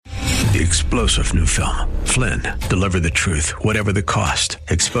The explosive new film, Flynn, deliver the truth, whatever the cost,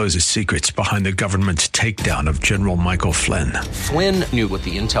 exposes secrets behind the government's takedown of General Michael Flynn. Flynn knew what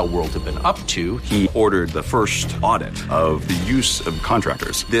the intel world had been up to. He ordered the first audit of the use of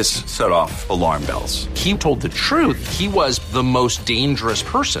contractors. This set off alarm bells. He told the truth. He was the most dangerous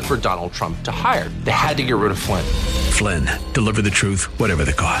person for Donald Trump to hire. They had to get rid of Flynn. Flynn, deliver the truth, whatever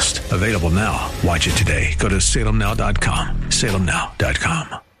the cost. Available now. Watch it today. Go to salemnow.com.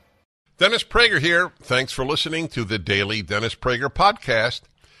 salemnow.com. Dennis Prager here. Thanks for listening to the Daily Dennis Prager Podcast.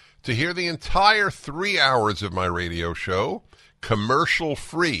 To hear the entire 3 hours of my radio show,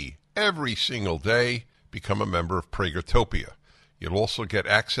 commercial-free, every single day, become a member of Pragertopia. You'll also get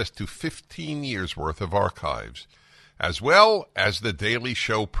access to 15 years' worth of archives, as well as the daily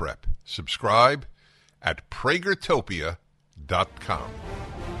show prep. Subscribe at pragertopia.com.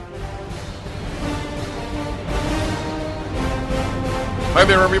 Hi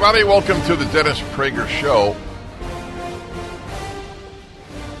there, everybody. Welcome to the Dennis Prager Show.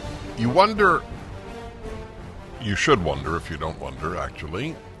 You should wonder, if you don't wonder,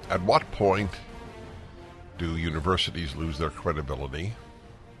 actually, at what point do universities lose their credibility?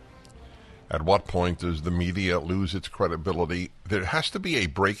 At what point does the media lose its credibility? There has to be a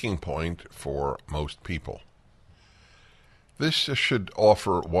breaking point for most people. This should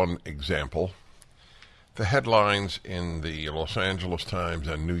offer one example. The headlines in the Los Angeles Times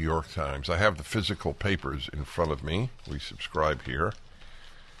and New York Times. I have the physical papers in front of me. We subscribe here.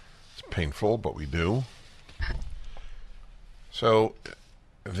 It's painful, but we do. So,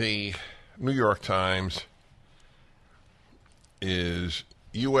 the New York Times is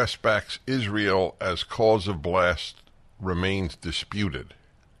U.S. backs Israel as cause of blast remains disputed.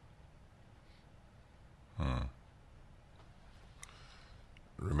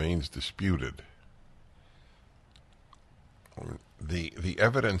 Remains disputed. The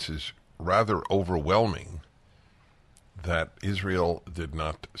evidence is rather overwhelming that Israel did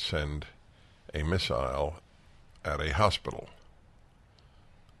not send a missile at a hospital.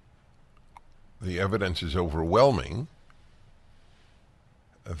 The evidence is overwhelming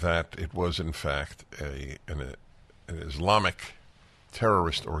that it was, in fact, an Islamic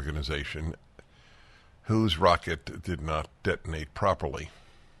terrorist organization whose rocket did not detonate properly.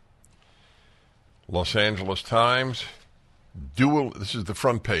 Los Angeles Times, this is the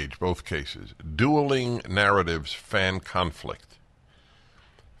front page, both cases. Dueling narratives, fan conflict.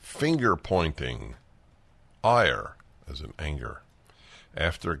 Finger-pointing, ire, as in anger.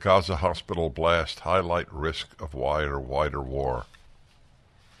 After Gaza hospital blast, highlight risk of wider war.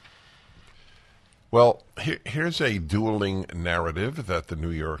 Well, here's a dueling narrative that the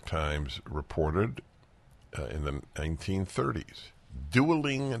New York Times reported in the 1930s.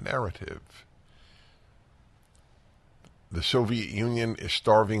 Dueling narrative. The Soviet Union is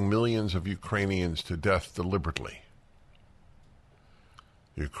starving millions of Ukrainians to death deliberately.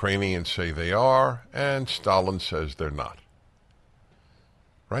 Ukrainians say they are, and Stalin says they're not.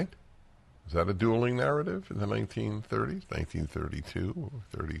 Right? Is that a dueling narrative in the 1930s, 1932, or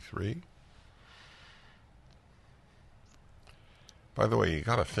 33? By the way, you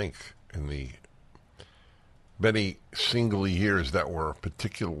got to think, in the many single years that were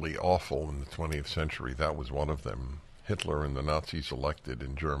particularly awful in the 20th century, that was one of them. Hitler and the Nazis elected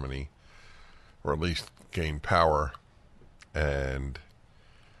in Germany, or at least gained power, and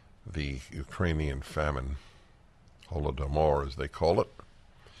the Ukrainian famine, Holodomor as they call it,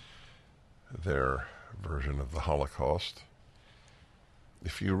 their version of the Holocaust.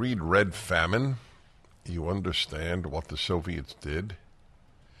 If you read Red Famine, you understand what the Soviets did.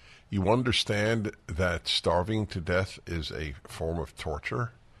 You understand that starving to death is a form of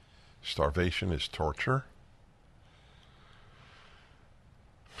torture. Starvation is torture.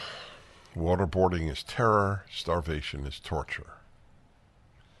 Waterboarding is terror. Starvation is torture.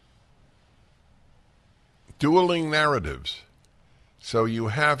 Dueling narratives. So you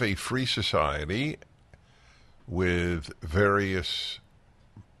have a free society with various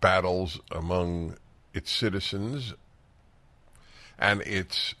battles among its citizens and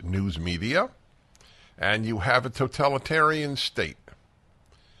its news media, and you have a totalitarian state.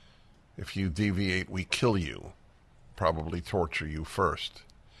 If you deviate, we kill you, probably torture you first.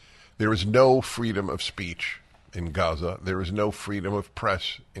 There is no freedom of speech in Gaza. There is no freedom of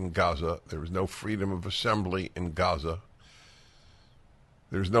press in Gaza. There is no freedom of assembly in Gaza.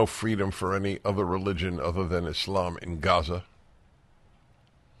 There's no freedom for any other religion other than Islam in Gaza.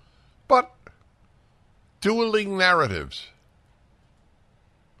 But dueling narratives.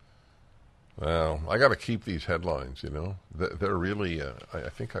 Well, I got to keep these headlines, you know. They're really, I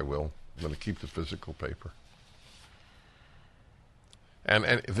think I will. I'm going to keep the physical paper. And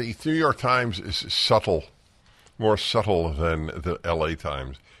the New York Times is subtle, more subtle than the L.A.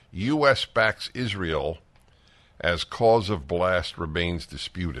 Times. U.S. backs Israel as cause of blast remains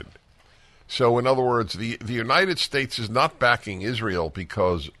disputed. So, in other words, the United States is not backing Israel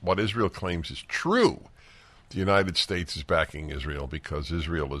because what Israel claims is true. The United States is backing Israel because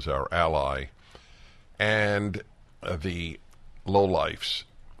Israel is our ally. And the lowlifes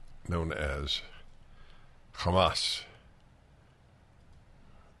known as Hamas,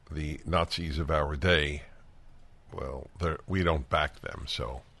 the Nazis of our day, well, we don't back them.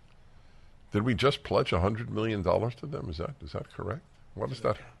 So, did we just pledge $100 million to them? Is that correct? What is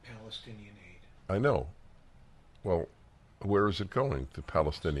that? Palestinian aid. I know. Well, where is it going? To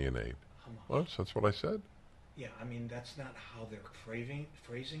Palestinian aid. Hamas. Well, that's what I said. Yeah, I mean, that's not how they're phrasing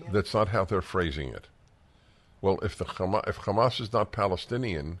it. That's not how they're phrasing it. Well, if Hamas is not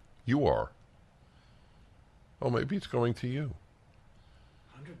Palestinian, you are. Oh, maybe it's going to you.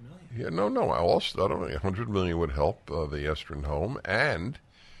 100 million. Yeah, no. I don't know. 100 million would help the Estrin home, and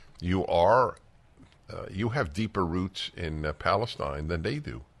you have deeper roots in Palestine than they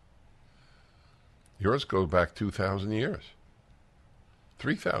do. Yours goes back 2,000 years,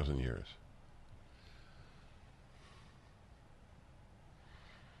 3,000 years.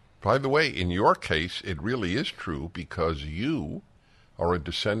 By the way, in your case, it really is true because you are a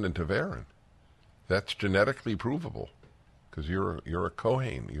descendant of Aaron. That's genetically provable because you're a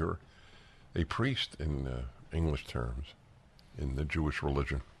Kohen. You're a priest in English terms in the Jewish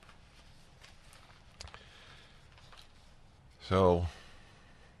religion. So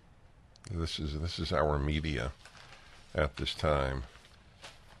this is our media at this time.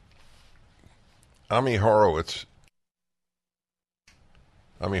 Ami Horowitz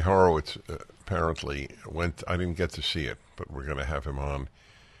apparently went. I didn't get to see it, but we're going to have him on.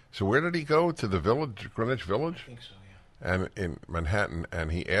 So where did he go? To the village, Greenwich Village? I think so, yeah. And in Manhattan,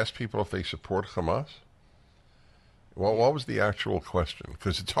 and he asked people if they support Hamas? Well, what was the actual question?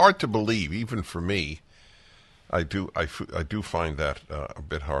 Because it's hard to believe, even for me. I do find that a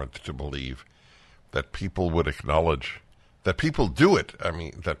bit hard to believe that people would acknowledge that people do it. I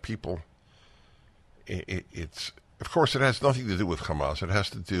mean, that people. It's of course it has nothing to do with Hamas. It has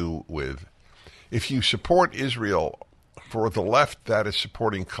to do with if you support Israel. For the left, that is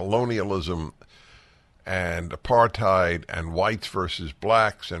supporting colonialism and apartheid and whites versus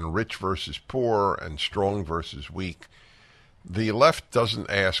blacks and rich versus poor and strong versus weak. The left doesn't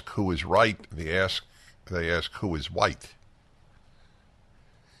ask who is right. They ask who is white,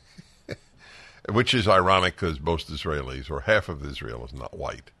 which is ironic because most Israelis, or half of Israel, is not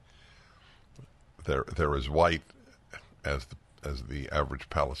white. They're as white as the average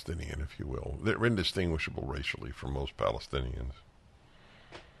Palestinian, if you will. They're indistinguishable racially from most Palestinians.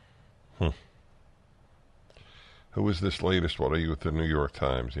 Who is this latest? What are you with the New York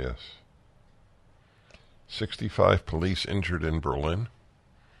Times? Yes. 65 police injured in Berlin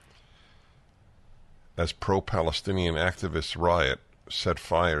as pro-Palestinian activists riot set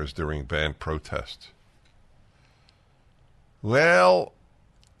fires during banned protests. Well,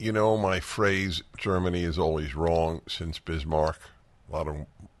 you know my phrase, Germany is always wrong, since Bismarck. A lot of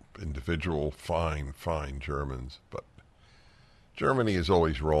individual fine Germans, but Germany is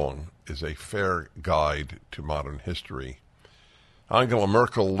always wrong is a fair guide to modern history. Angela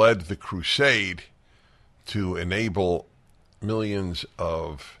Merkel led the crusade to enable millions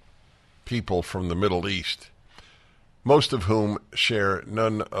of people from the Middle East, most of whom share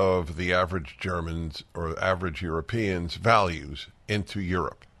none of the average Germans or average Europeans' values, into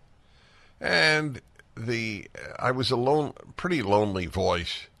Europe. And I was a pretty lonely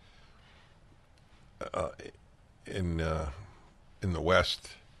voice in the West.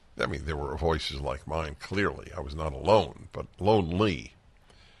 I mean, there were voices like mine, clearly. I was not alone, but lonely.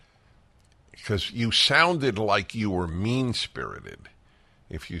 Because you sounded like you were mean-spirited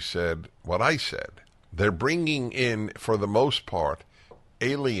if you said what I said. They're bringing in, for the most part,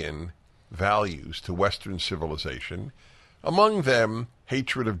 alien values to Western civilization, among them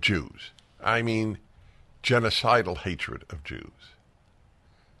hatred of Jews. I mean, genocidal hatred of Jews.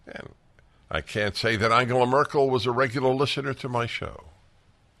 And I can't say that Angela Merkel was a regular listener to my show.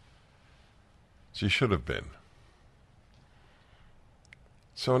 She should have been.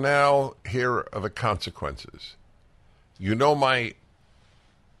 So now, here are the consequences. You know my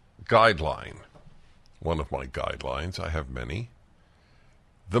guideline. One of my guidelines, I have many.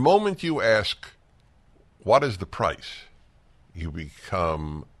 The moment you ask, what is the price? You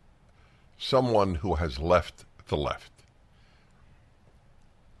become someone who has left the left.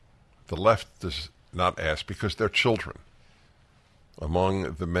 The left does not ask because they're children.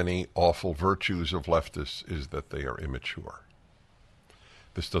 Among the many awful virtues of leftists is that they are immature.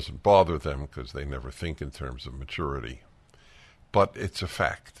 This doesn't bother them because they never think in terms of maturity. But it's a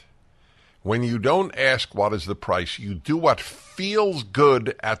fact. When you don't ask what is the price, you do what feels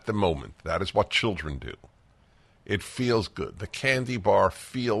good at the moment. That is what children do. It feels good. The candy bar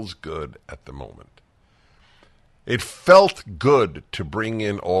feels good at the moment. It felt good to bring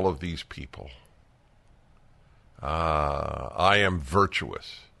in all of these people. I am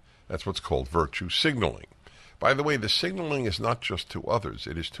virtuous. That's what's called virtue signaling. By the way, the signaling is not just to others.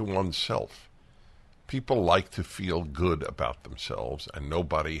 It is to oneself. People like to feel good about themselves, and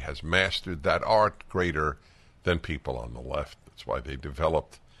nobody has mastered that art greater than people on the left. That's why they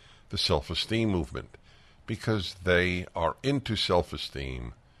developed the self-esteem movement, because they are into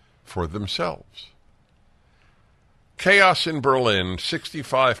self-esteem for themselves. Chaos in Berlin,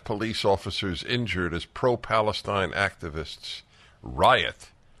 65 police officers injured as pro-Palestine activists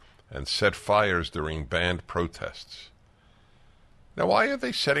riot and set fires during banned protests. Now, why are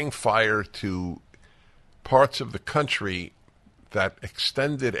they setting fire to parts of the country that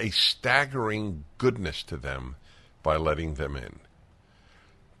extended a staggering goodness to them by letting them in?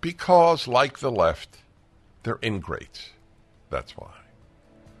 Because, like the left, they're ingrates. That's why.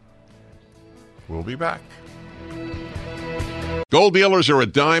 We'll be back. Gold dealers are a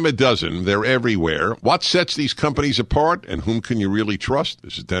dime a dozen. They're everywhere. What sets these companies apart, and whom can you really trust?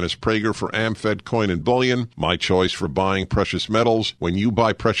 This is Dennis Prager for AmFed Coin and Bullion, my choice for buying precious metals. When you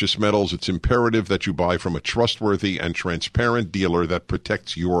buy precious metals, it's imperative that you buy from a trustworthy and transparent dealer that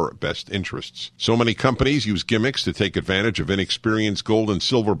protects your best interests. So many companies use gimmicks to take advantage of inexperienced gold and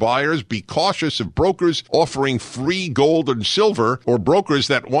silver buyers. Be cautious of brokers offering free gold and silver, or brokers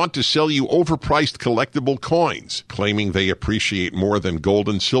that want to sell you overpriced collectible coins, claiming they appreciate more than gold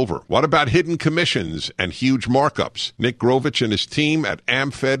and silver. What about hidden commissions and huge markups? Nick Grovich and his team at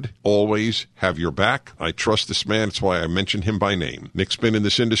AmFed always have your back. I trust this man. That's why I mentioned him by name. Nick's been in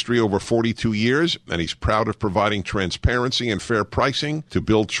this industry over 42 years, and he's proud of providing transparency and fair pricing to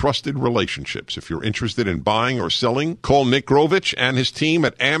build trusted relationships. If you're interested in buying or selling, call Nick Grovich and his team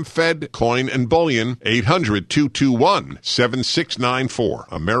at AmFed Coin and Bullion, 800-221-7694.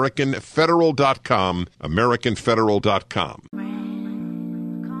 AmericanFederal.com, AmericanFederal.com.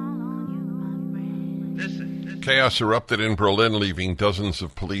 Chaos erupted in Berlin, leaving dozens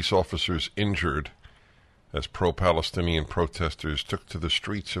of police officers injured as pro-Palestinian protesters took to the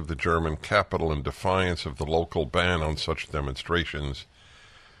streets of the German capital in defiance of the local ban on such demonstrations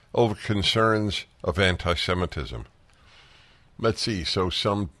over concerns of anti-Semitism. Let's see. So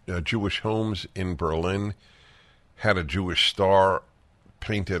some Jewish homes in Berlin had a Jewish star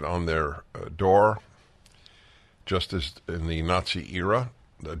painted on their door, just as in the Nazi era.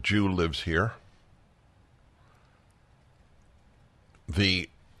 A Jew lives here. The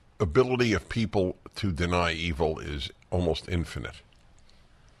ability of people to deny evil is almost infinite.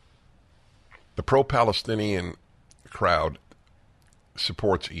 The pro-Palestinian crowd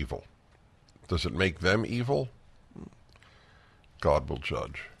supports evil. Does it make them evil? God will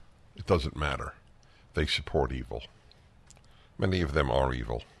judge. It doesn't matter. They support evil. Many of them are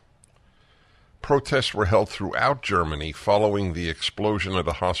evil. Protests were held throughout Germany following the explosion at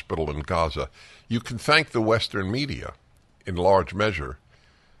a hospital in Gaza. You can thank the Western media in large measure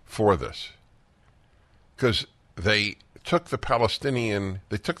for this, because they took the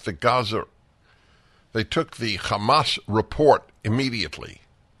Hamas report immediately,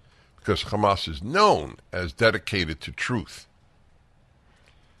 because Hamas is known as dedicated to truth.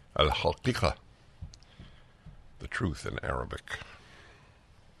 Al-Haqiqa, the truth in Arabic,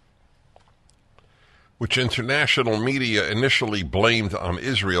 which international media initially blamed on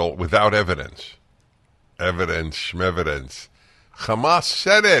Israel without evidence. Evidence, schmevidence. Hamas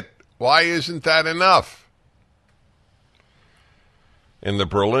said it. Why isn't that enough? In the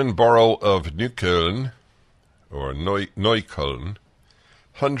Berlin borough of Neukölln, or Neukölln,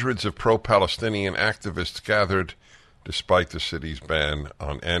 hundreds of pro-Palestinian activists gathered despite the city's ban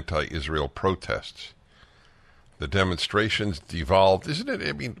on anti-Israel protests. The demonstrations devolved. Isn't it?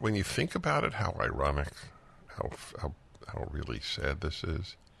 I mean, when you think about it, how ironic, how really sad this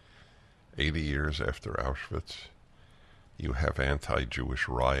is. 80 years after Auschwitz, you have anti-Jewish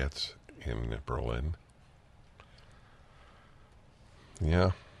riots in Berlin.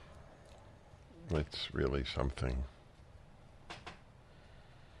 Yeah, it's really something.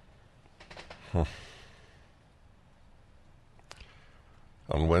 On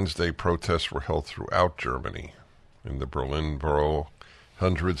Wednesday, protests were held throughout Germany. In the Berlin borough,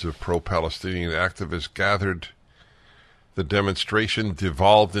 hundreds of pro-Palestinian activists gathered. The demonstration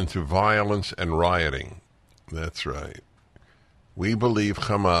devolved into violence and rioting. That's right. We believe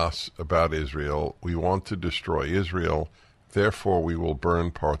Hamas about Israel. We want to destroy Israel. Therefore, we will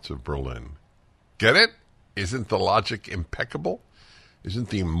burn parts of Berlin. Get it? Isn't the logic impeccable? Isn't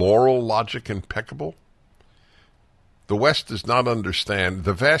the moral logic impeccable? The West does not understand,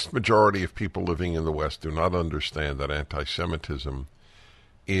 the vast majority of people living in the West do not understand that anti-Semitism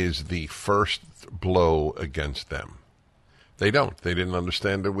is the first blow against them. They don't. They didn't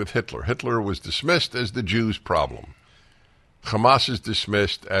understand it with Hitler. Hitler was dismissed as the Jews' problem. Hamas is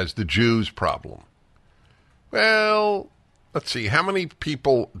dismissed as the Jews' problem. Well, let's see, how many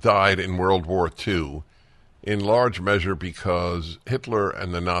people died in World War II? In large measure because Hitler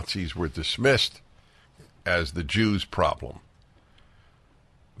and the Nazis were dismissed as the Jews' problem.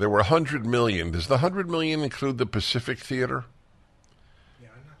 There were 100 million. Does the 100 million include the Pacific Theater? Yeah,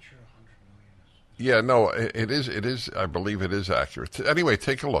 I'm not sure 100 million is. Yeah, no, it is. I believe it is accurate. Anyway,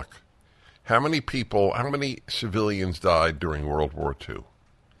 take a look. How many civilians died during World War II?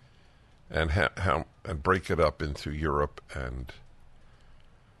 And break it up into Europe and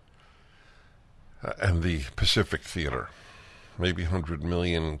the Pacific Theater. Maybe 100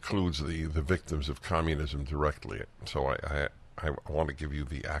 million includes the victims of communism directly. So I want to give you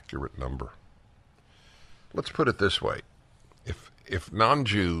the accurate number. Let's put it this way. If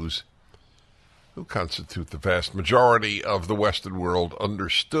non-Jews, who constitute the vast majority of the Western world,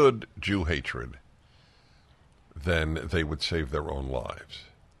 understood Jew hatred, then they would save their own lives.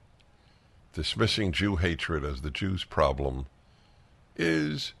 Dismissing Jew hatred as the Jews' problem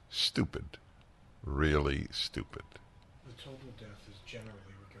is stupid. Really stupid. The total death is generally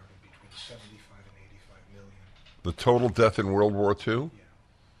regarded between 75 and 85 million. The total death in World War II? Yeah.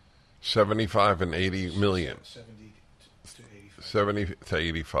 75 and 80 million. 70 to 85. 70 to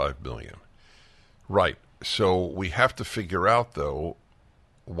 85 million. Right. So we have to figure out, though,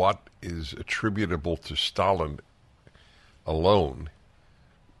 what is attributable to Stalin alone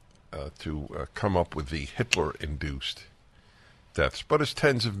to come up with the Hitler-induced deaths. But it's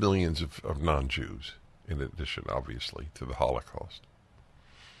tens of millions of non-Jews, in addition, obviously, to the Holocaust.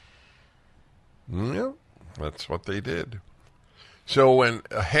 Yeah, that's what they did. So when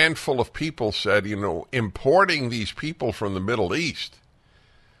a handful of people said, importing these people from the Middle East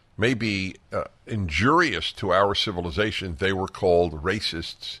may be injurious to our civilization, they were called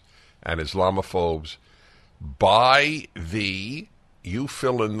racists and Islamophobes by the, you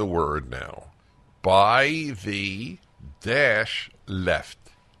fill in the word now, by the -left.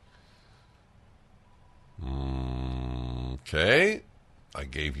 Okay, I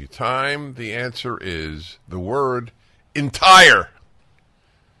gave you time. The answer is the word entire.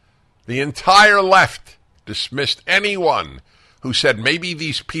 The entire left dismissed anyone who said maybe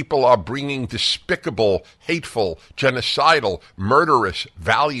these people are bringing despicable, hateful, genocidal, murderous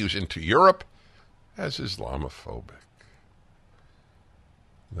values into Europe as Islamophobic.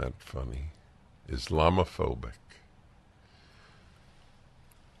 Isn't that funny? Islamophobic.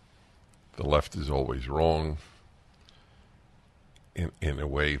 The left is always wrong in a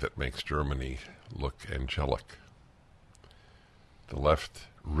way that makes Germany look angelic. The left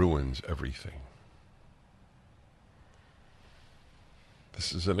ruins everything.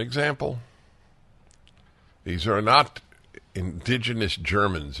 This is an example. These are not indigenous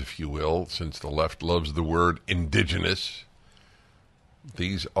Germans, if you will, since the left loves the word indigenous.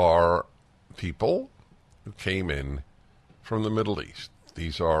 These are people who came in from the Middle East.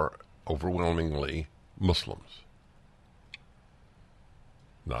 These are overwhelmingly Muslims.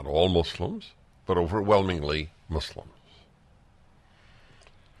 Not all Muslims, but overwhelmingly Muslims.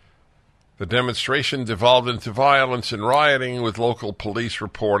 The demonstration devolved into violence and rioting, with local police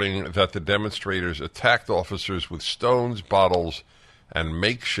reporting that the demonstrators attacked officers with stones, bottles, and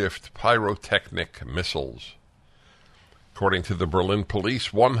makeshift pyrotechnic missiles. According to the Berlin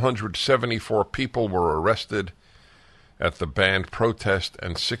police, 174 people were arrested at the banned protest,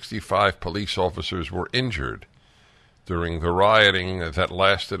 and 65 police officers were injured during the rioting that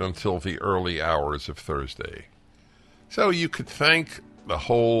lasted until the early hours of Thursday. So you could thank the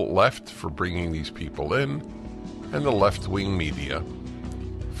whole left for bringing these people in, and the left-wing media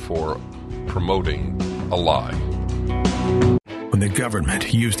for promoting a lie. When the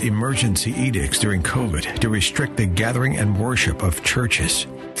government used emergency edicts during COVID to restrict the gathering and worship of churches,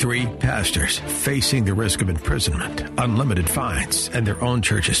 3 pastors facing the risk of imprisonment, unlimited fines, and their own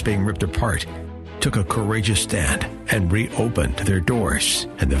churches being ripped apart took a courageous stand and reopened their doors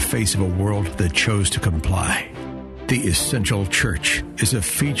in the face of a world that chose to comply. The Essential Church is a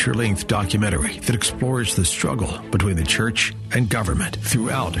feature-length documentary that explores the struggle between the church and government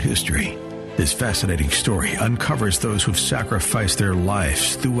throughout history. This fascinating story uncovers those who've sacrificed their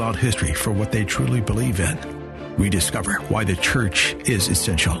lives throughout history for what they truly believe in. We discover why the church is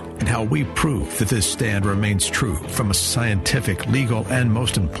essential and how we prove that this stand remains true from a scientific, legal, and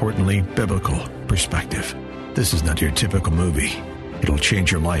most importantly, biblical perspective. This is not your typical movie. It'll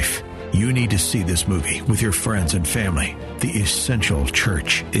change your life. You need to see this movie with your friends and family. The Essential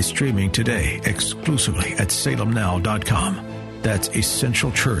Church is streaming today exclusively at salemnow.com. That's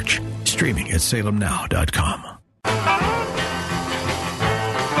Essential Church, streaming at salemnow.com.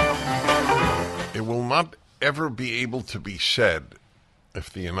 It will not ever be able to be said, if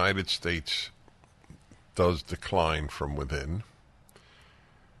the United States does decline from within,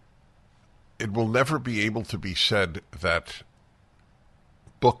 it will never be able to be said that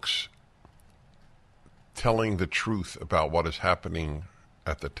books telling the truth about what is happening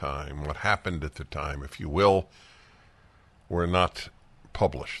at the time, what happened at the time, if you will, were not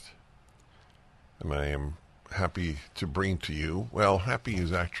published. And I am happy to bring to you, well, happy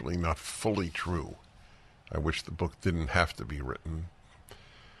is actually not fully true. I wish the book didn't have to be written.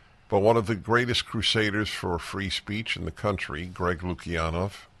 But one of the greatest crusaders for free speech in the country, Greg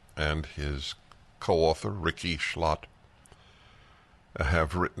Lukianoff, and his co-author, Ricky Schlott,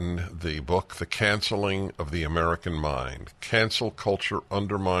 have written the book, The Canceling of the American Mind. Cancel culture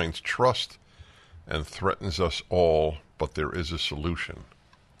undermines trust and threatens us all, but there is a solution.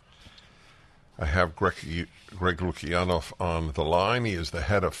 I have Greg Lukianoff on the line. He is the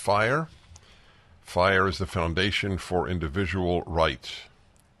head of FIRE. FIRE is the Foundation for Individual Rights.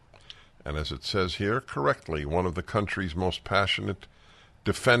 And as it says here correctly, one of the country's most passionate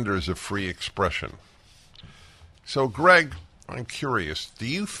defenders of free expression. So, Greg, I'm curious, do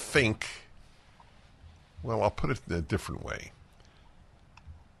you think, well, I'll put it in a different way.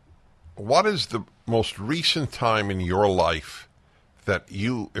 What is the most recent time in your life that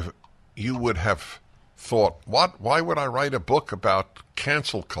if you would have thought, why would I write a book about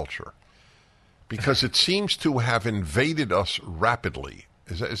cancel culture? Because it seems to have invaded us rapidly.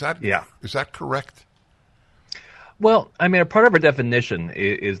 Is that correct? Well, I mean, a part of our definition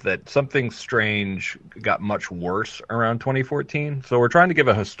is that something strange got much worse around 2014. So we're trying to give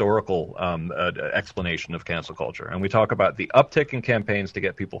a historical explanation of cancel culture. And we talk about the uptick in campaigns to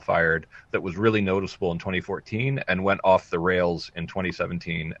get people fired that was really noticeable in 2014 and went off the rails in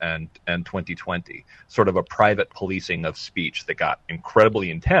 2017 and 2020. Sort of a private policing of speech that got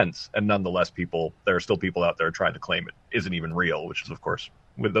incredibly intense. And nonetheless, there are still people out there trying to claim it isn't even real, which is, of course,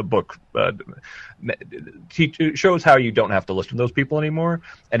 with the book shows how you don't have to listen to those people anymore.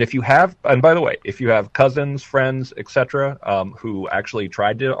 And by the way, if you have cousins, friends, etc., who actually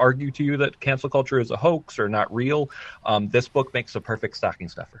tried to argue to you that cancel culture is a hoax or not real, this book makes a perfect stocking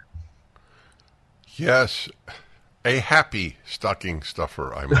stuffer. Yes, a happy stocking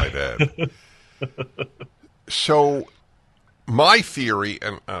stuffer, I might add. So, my theory,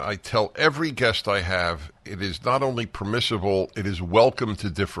 and I tell every guest I have, it is not only permissible, it is welcome to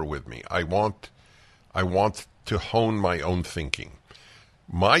differ with me. I want to hone my own thinking.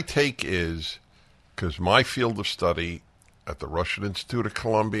 My take is, because my field of study at the Russian Institute of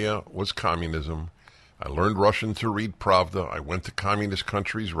Columbia was communism. I learned Russian to read Pravda. I went to communist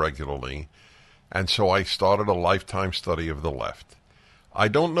countries regularly. And so I started a lifetime study of the left. I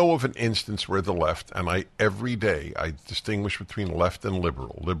don't know of an instance where the left, and every day I distinguish between left and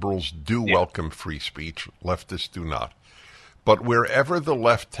liberal. Liberals do welcome free speech. Leftists do not. But wherever the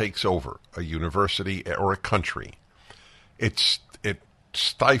left takes over, a university or a country, it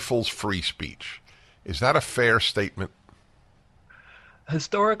stifles free speech. Is that a fair statement?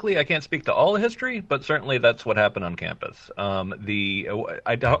 Historically, I can't speak to all the history, but certainly that's what happened on campus.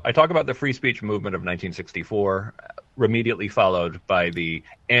 I talk about the free speech movement of 1964, immediately followed by the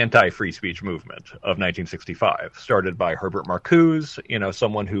anti-free speech movement of 1965, started by Herbert Marcuse,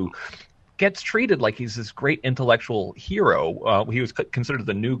 someone who gets treated like he's this great intellectual hero. He was considered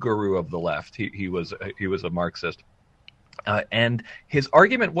the new guru of the left. He was a Marxist, and his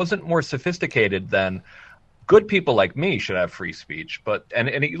argument wasn't more sophisticated than good people like me should have free speech,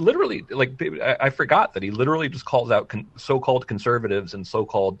 and he literally, I forgot that he literally just calls out so-called conservatives and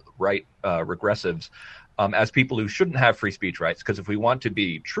so-called right regressives as people who shouldn't have free speech rights, because if we want to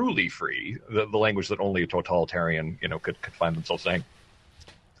be truly free, the language that only a totalitarian could find themselves saying,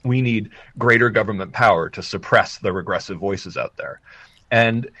 we need greater government power to suppress the regressive voices out there.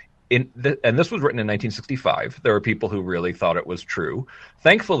 And this was written in 1965. There were people who really thought it was true.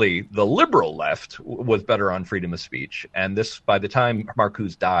 Thankfully, the liberal left was better on freedom of speech. And by the time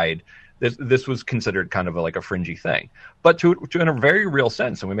Marcuse died, This was considered kind of like a fringy thing. But to in a very real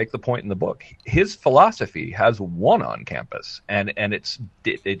sense, and we make the point in the book, his philosophy has won on campus, and it's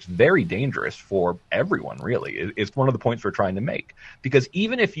very dangerous for everyone, really. It's one of the points we're trying to make. Because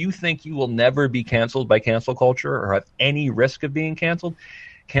even if you think you will never be canceled by cancel culture or have any risk of being canceled,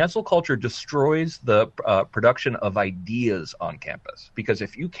 cancel culture destroys the production of ideas on campus. Because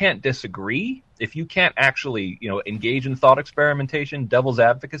if you can't disagree, if you can't actually, engage in thought experimentation, devil's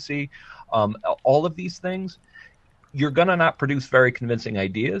advocacy, all of these things, you're going to not produce very convincing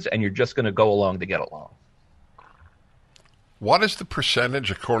ideas, and you're just going to go along to get along. What is the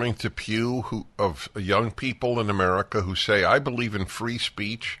percentage, according to Pew, of young people in America who say, I believe in free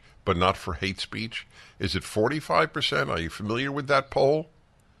speech, but not for hate speech? Is it 45%? Are you familiar with that poll?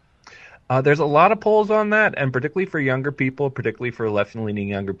 There's a lot of polls on that, and particularly for younger people, particularly for left-leaning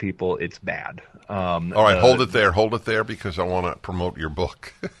younger people, it's bad. All right, hold it there, because I want to promote your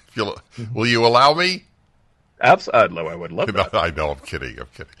book. Will you allow me? Absolutely, I would love that. I know, I'm kidding.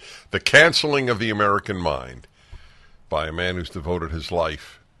 The Canceling of the American Mind, by a man who's devoted his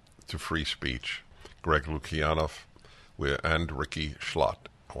life to free speech, Greg Lukianoff and Ricky Schlott.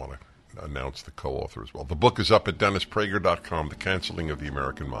 I want to announce the co-author as well. The book is up at DennisPrager.com, The Canceling of the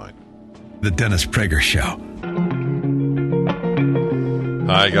American Mind. The Dennis Prager Show.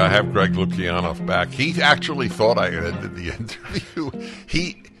 I have Greg Lukianoff back. He actually thought I ended the interview.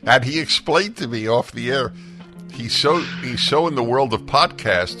 He explained to me off the air, he's so in the world of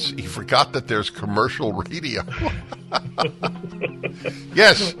podcasts, he forgot that there's commercial radio.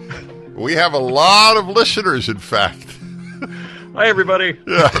 Yes, we have a lot of listeners, in fact. Hi, everybody.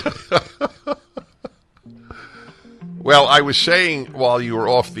 Yeah. Well, I was saying while you were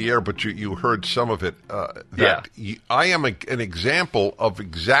off the air, but you heard some of it, that I am an example of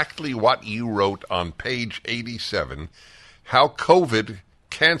exactly what you wrote on page 87, how COVID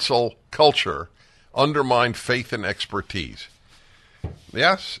cancel culture undermined faith and expertise.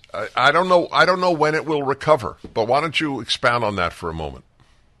 Yes, I don't know when it will recover, but why don't you expound on that for a moment?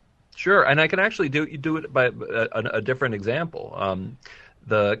 Sure, and I can actually do it by a different example.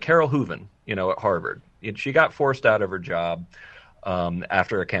 The Carol Hooven, at Harvard. She got forced out of her job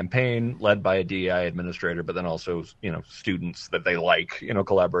after a campaign led by a DEI administrator, but then also, students that they like,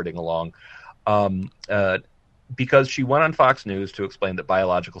 collaborating along, because she went on Fox News to explain that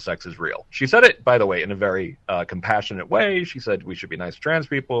biological sex is real. She said it, by the way, in a very compassionate way. She said we should be nice to trans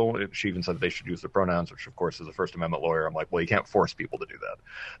people. She even said they should use the pronouns, which, of course, as a First Amendment lawyer, I'm like, well, you can't force people to do that.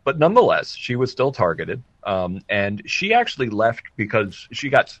 But nonetheless, she was still targeted, and she actually left because she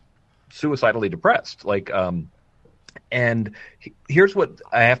got suicidally depressed. And here's what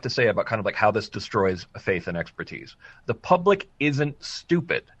I have to say about kind of like how this destroys faith and expertise. The public isn't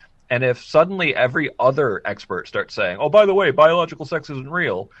stupid. And if suddenly every other expert starts saying, oh, by the way, biological sex isn't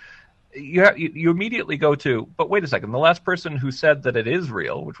real, you immediately go to, but wait a second, the last person who said that it is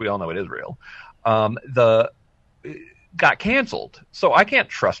real, which we all know it is real, got canceled. So I can't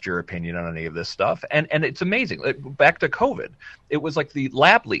trust your opinion on any of this stuff. And it's amazing. Back to COVID, it was like the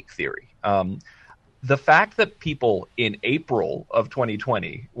lab leak theory. The fact that people in April of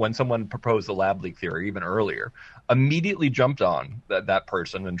 2020, when someone proposed the lab leak theory, even earlier, immediately jumped on that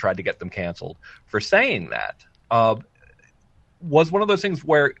person and tried to get them canceled for saying that was one of those things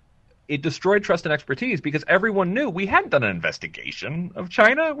where it destroyed trust and expertise, because everyone knew we hadn't done an investigation of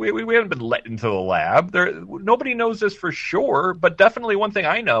China. We hadn't been let into the lab. Nobody knows this for sure, but definitely one thing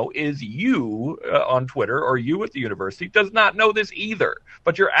I know is you on Twitter or you at the university does not know this either.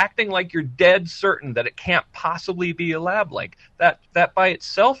 But you're acting like you're dead certain that it can't possibly be a lab link. That by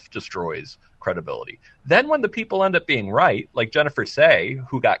itself destroys credibility. Then when the people end up being right, like Jennifer Say,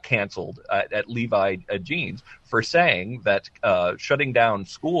 who got canceled at Levi Jeans for saying that shutting down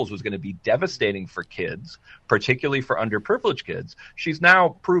schools was going to be devastating for kids, particularly for underprivileged kids, she's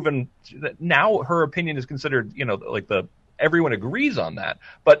now proven that now her opinion is considered, everyone agrees on that,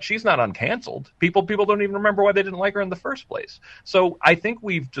 but she's not uncanceled. People don't even remember why they didn't like her in the first place. So I think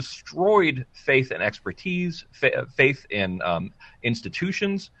we've destroyed faith and expertise, faith in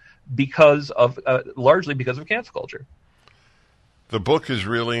institutions, largely because of cancel culture. The book is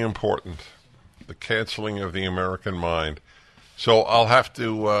really important, The Canceling of the American Mind. So I'll have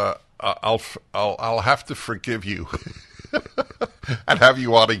to I'll have to forgive you and have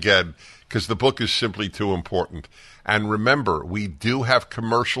you on again, because the book is simply too important. And remember, we do have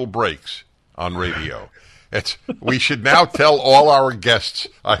commercial breaks on radio. We should now tell all our guests.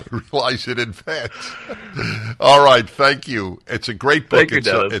 I realize it in advance. All right, thank you. It's a great book.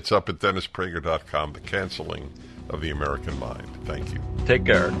 It's up at DennisPrager.com, The Canceling of the American Mind. Thank you. Take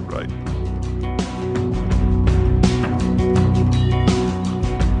care. Right.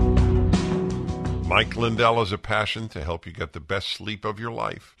 Mike Lindell has a passion to help you get the best sleep of your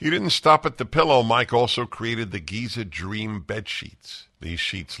life. He didn't stop at the pillow. Mike also created the Giza Dream bed sheets. These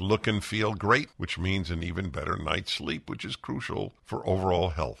sheets look and feel great, which means an even better night's sleep, which is crucial for overall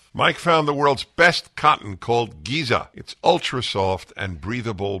health. Mike found the world's best cotton called Giza. It's ultra soft and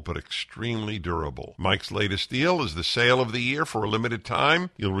breathable, but extremely durable. Mike's latest deal is the sale of the year. For a limited time,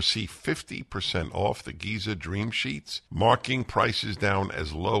 you'll receive 50% off the Giza Dream sheets, marking prices down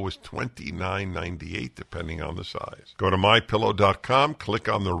as low as $29.98, depending on the size. Go to mypillow.com, click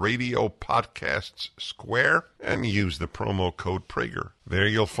on the radio podcasts square, and use the promo code Prager. There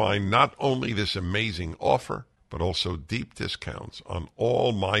you'll find not only this amazing offer, but also deep discounts on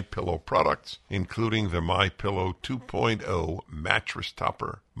all MyPillow products, including the MyPillow 2.0 mattress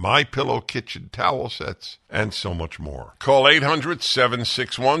topper, MyPillow kitchen towel sets, and so much more. Call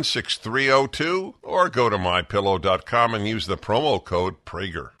 800-761-6302 or go to mypillow.com and use the promo code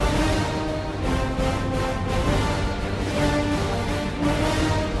Prager.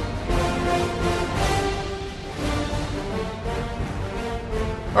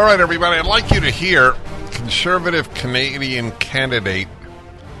 All right, everybody, I'd like you to hear conservative Canadian candidate,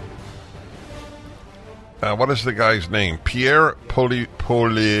 what is the guy's name? Pierre Poilievre.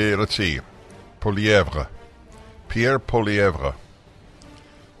 Pierre Poilievre.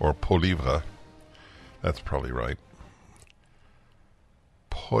 Or Poilievre. That's probably right.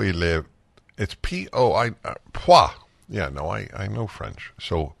 Poilievre. It's P-O-I... Pois. Yeah, no, I know French.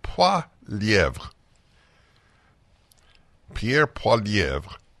 So, Poilievre. Pierre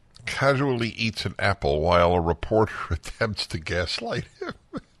Poilievre casually eats an apple while a reporter attempts to gaslight him.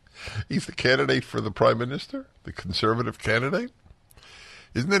 He's the candidate for the prime minister, the conservative candidate.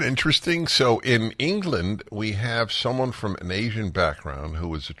 Isn't it interesting? So in England, we have someone from an Asian background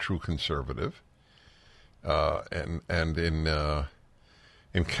who is a true conservative, and in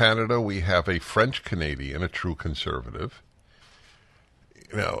Canada we have a French Canadian, a true conservative.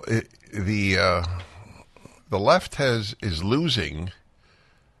 You know, the left is losing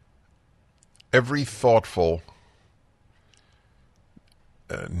every thoughtful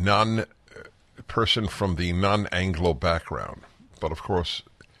person from the non-Anglo background. But of course,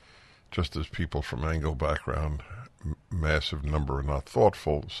 just as people from Anglo background, massive number are not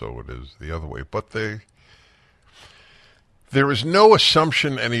thoughtful, so it is the other way. But there is no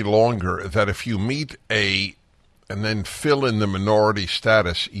assumption any longer that if you meet and then fill in the minority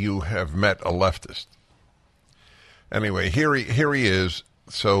status, you have met a leftist. Anyway, here he is.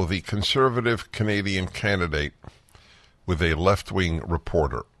 So the conservative Canadian candidate with a left-wing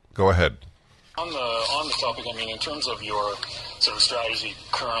reporter. Go ahead. On the topic, I mean, in terms of your sort of strategy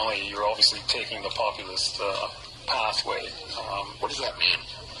currently, you're obviously taking the populist pathway. What does that mean?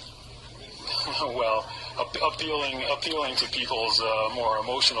 Well, appealing to people's more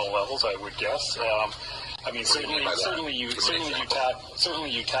emotional levels, I would guess. I mean, certainly you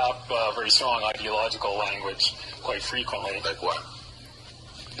tap very strong ideological language quite frequently. Like what?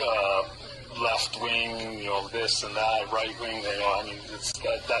 Left wing, this and that, right wing, I mean, it's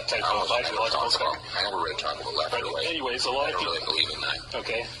that type of ideological stuff. I never really talk about left or right. Anyways, a lot of people really believe in that.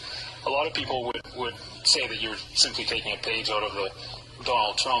 Okay, a lot of people would say that you're simply taking a page out of the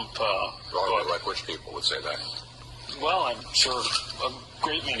Donald Trump. Like which people would say that? Well, I'm sure a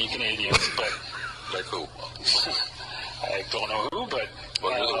great many Canadians, but like who? I don't know who, but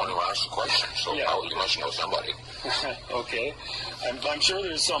well, you're the one who asked the question, so yeah. You must know somebody. Okay, I'm sure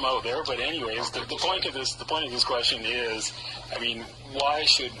there's some out there, but anyways, the point of this question is, I mean, why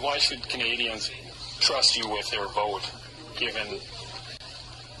should Canadians trust you with their vote, given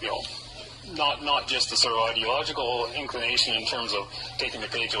not just the sort of ideological inclination in terms of taking the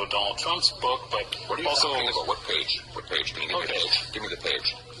page out of Donald Trump's book, but what are you also talking about? What page? What page? Can you give me the page? Give me the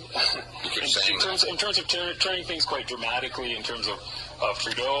page. In terms of turning things quite dramatically, in terms of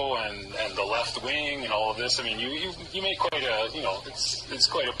Trudeau and the left wing and all of this, I mean, you make quite a it's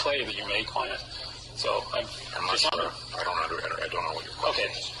quite a play that you make on it. So I'm not sure. I don't know what you're talking about. Okay.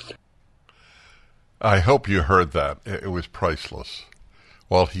 I hope you heard that. It was priceless.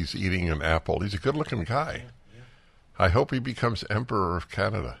 While he's eating an apple, he's a good-looking guy. Yeah. I hope he becomes Emperor of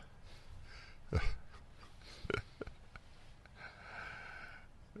Canada.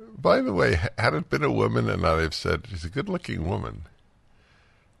 By the way, had it been a woman and I'd have said, she's a good-looking woman,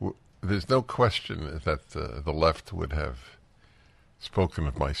 there's no question that the left would have spoken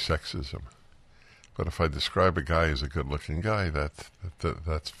of my sexism. But if I describe a guy as a good-looking guy, that's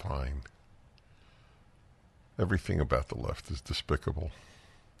fine. Everything about the left is despicable.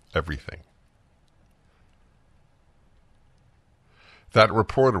 Everything. That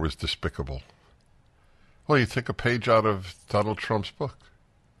reporter was despicable. Well, you take a page out of Donald Trump's book.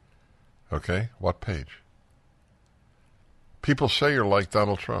 Okay? What page? People say you're like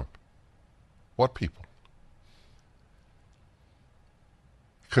Donald Trump. What people?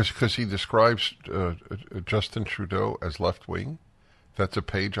 Because he describes Justin Trudeau as left-wing? That's a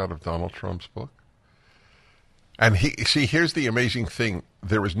page out of Donald Trump's book? And here's the amazing thing.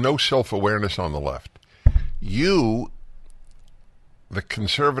 There is no self-awareness on the left. You, the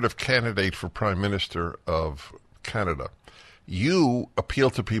conservative candidate for Prime Minister of Canada, you appeal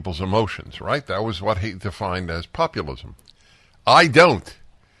to people's emotions, right? That was what he defined as populism. I don't,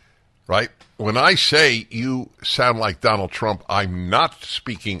 right? When I say you sound like Donald Trump, I'm not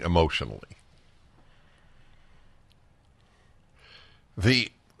speaking emotionally. The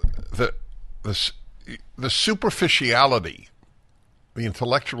superficiality, the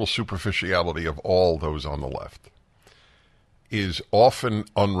intellectual superficiality of all those on the left is often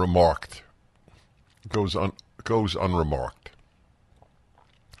unremarked, goes unremarked.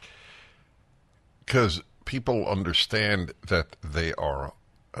 Because people understand that they are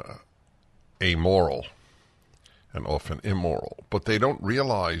amoral and often immoral, but they don't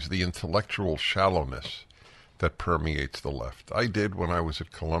realize the intellectual shallowness that permeates the left. I did when I was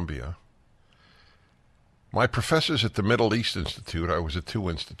at Columbia. My professors at the Middle East Institute, I was at two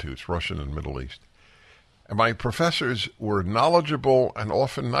institutes, Russian and Middle East, and my professors were knowledgeable and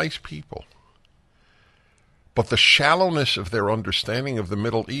often nice people. But the shallowness of their understanding of the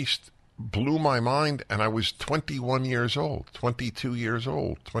Middle East blew my mind, and I was 21 years old, 22 years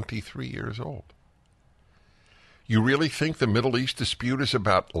old, 23 years old. You really think the Middle East dispute is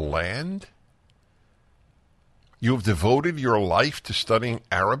about land? You have devoted your life to studying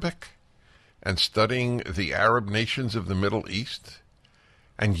Arabic and studying the Arab nations of the Middle East,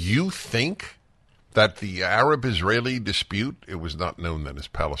 and you think that the Arab-Israeli dispute, it was not known then as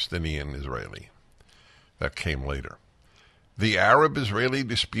Palestinian-Israeli. That came later. The Arab-Israeli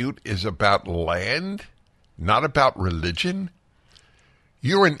dispute is about land, not about religion.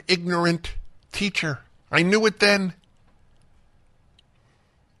 You're an ignorant teacher. I knew it then.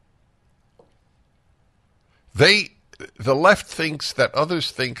 The left thinks that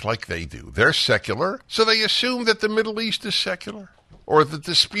others think like they do. They're secular, so they assume that the Middle East is secular, or the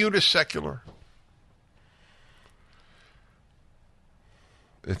dispute is secular.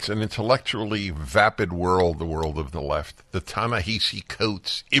 It's an intellectually vapid world, the world of the left. The Ta-Nehisi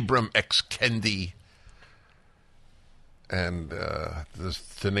Coates, Ibram X. Kendi, and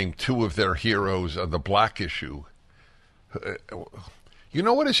to name two of their heroes on the black issue. You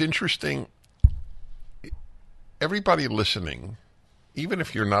know what is interesting? Everybody listening, even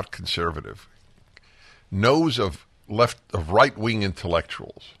if you're not conservative, knows of right-wing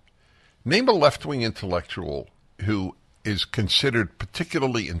intellectuals. Name a left-wing intellectual who is considered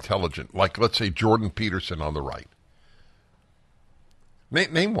particularly intelligent, like, let's say, Jordan Peterson on the right.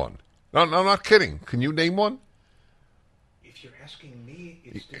 Name one. No, not kidding. Can you name one? If you're asking me,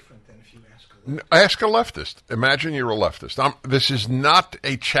 it's different than if you ask a leftist. Ask a leftist. Imagine you're a leftist. This is not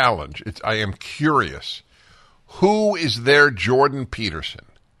a challenge. I am curious. Who is their Jordan Peterson?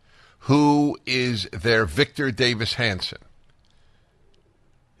 Who is their Victor Davis Hanson?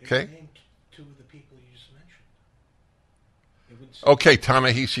 Okay. Name two of the people you just mentioned. Okay,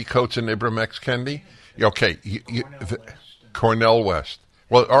 Ta-Nehisi Coates and Ibram X. Kendi. Okay, Cornell West.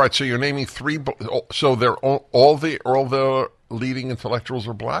 Well, all right. So you're naming three. So they're all the leading intellectuals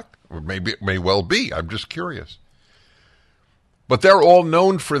are black. Or maybe it may well be. I'm just curious. But they're all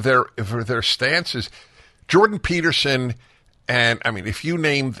known for their stances. Jordan Peterson, and I mean, if you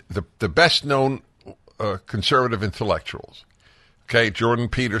name the best known conservative intellectuals, okay, Jordan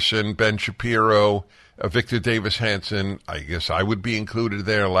Peterson, Ben Shapiro, Victor Davis Hanson, I guess I would be included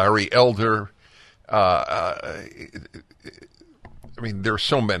there, Larry Elder. I mean, there are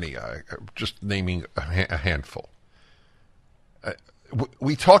so many, just naming a handful.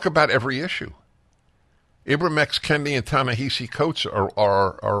 We talk about every issue. Ibram X. Kendi and Ta-Nehisi Coates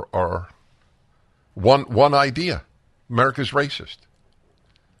are one idea. America's racist.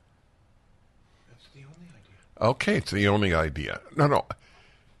 That's the only idea. Okay, it's the only idea. No.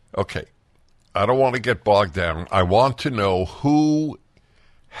 Okay. I don't want to get bogged down. I want to know who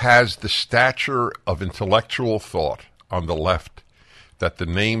has the stature of intellectual thought on the left that the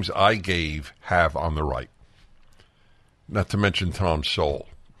names I gave have on the right. Not to mention Tom Sowell.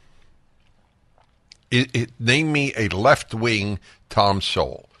 Name me a left-wing Tom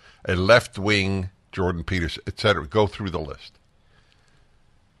Sowell, a left-wing Jordan Peterson, etc. Go through the list.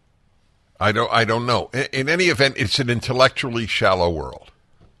 I don't know. In any event, it's an intellectually shallow world.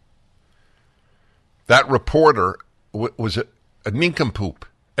 That reporter was a nincompoop.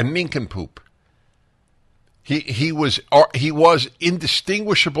 He was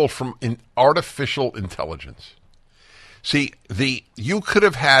indistinguishable from artificial intelligence. See, you could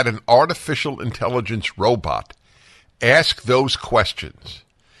have had an artificial intelligence robot ask those questions.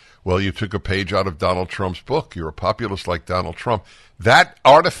 Well, you took a page out of Donald Trump's book. You're a populist like Donald Trump. That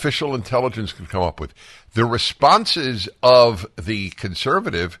artificial intelligence could come up with. The responses of the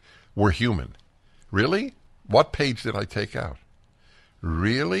conservative were human. Really? What page did I take out?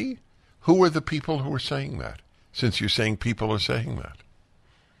 Really? Who are the people who are saying that? Since you're saying people are saying that.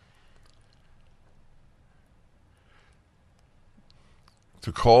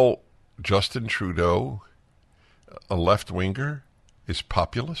 To call Justin Trudeau a left-winger is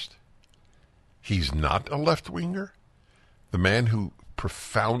populist. He's not a left-winger. The man who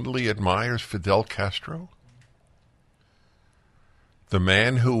profoundly admires Fidel Castro. The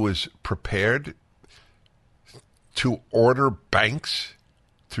man who was prepared to order banks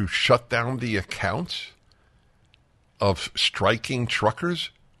to shut down the accounts of striking truckers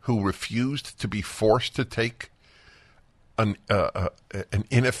who refused to be forced to take an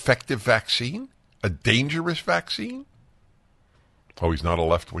ineffective vaccine, a dangerous vaccine. Oh, he's not a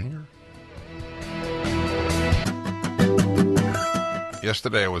left-winger?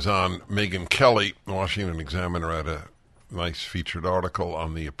 Yesterday I was on Megyn Kelly. Washington Examiner had a nice featured article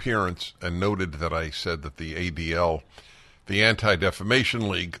on the appearance and noted that I said that the ADL, the Anti-Defamation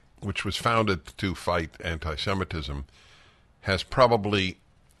League, which was founded to fight anti-Semitism, has probably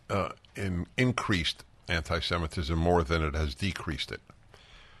increased anti-Semitism more than it has decreased it.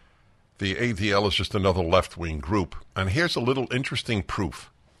 The ADL is just another left-wing group. And here's a little interesting proof.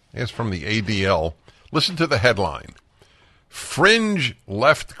 It's from the ADL. Listen to the headline. Fringe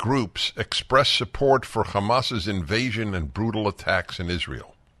left groups express support for Hamas's invasion and brutal attacks in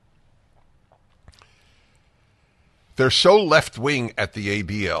Israel. They're so left-wing at the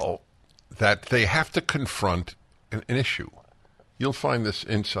ADL that they have to confront an issue. You'll find this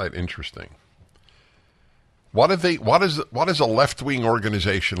insight interesting. What is a left-wing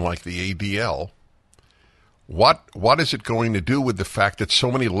organization like the ADL? What is it going to do with the fact that so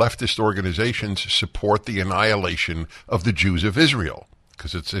many leftist organizations support the annihilation of the Jews of Israel?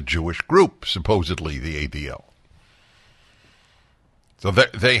 Because it's a Jewish group, supposedly, the ADL. So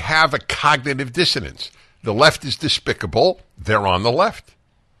they have a cognitive dissonance. The left is despicable. They're on the left.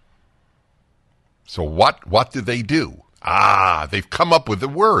 So what do? They've come up with the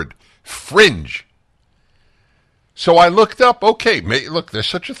word, fringe. So I looked up, okay, look, there's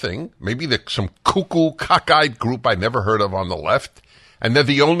such a thing. Maybe there's some cuckoo, cockeyed group I never heard of on the left, and they're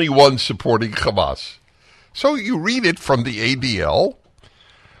the only ones supporting Hamas. So you read it from the ADL,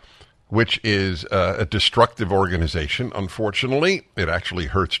 which is a destructive organization, unfortunately. It actually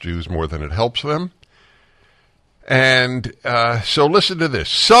hurts Jews more than it helps them. And so listen to this.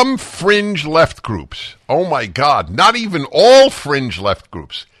 Some fringe left groups, oh my God, not even all fringe left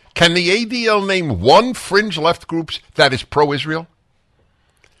groups. Can the ADL name one fringe left group that is pro-Israel?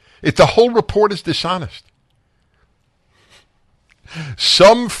 The whole report is dishonest.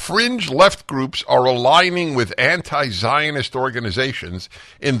 Some fringe left groups are aligning with anti-Zionist organizations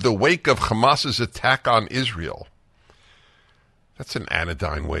in the wake of Hamas's attack on Israel. That's an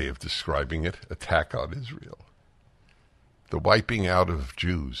anodyne way of describing it, attack on Israel. The wiping out of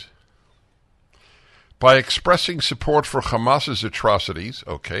Jews. By expressing support for Hamas's atrocities,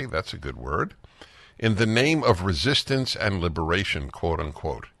 okay, that's a good word, in the name of resistance and liberation, quote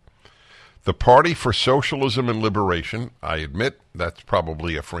unquote. The Party for Socialism and Liberation, I admit that's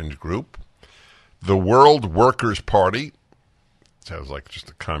probably a fringe group. The World Workers' Party, sounds like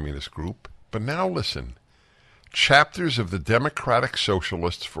just a communist group. But now listen, chapters of the Democratic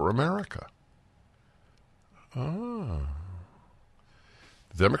Socialists for America. The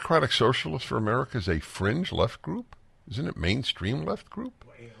Democratic Socialists for America is a fringe left group? Isn't it mainstream left group?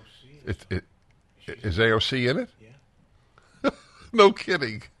 Well, AOC. Is AOC in it? Yeah. No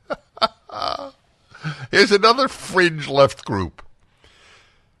kidding. Here's another fringe left group.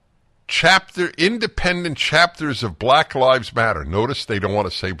 Independent chapters of Black Lives Matter. Notice they don't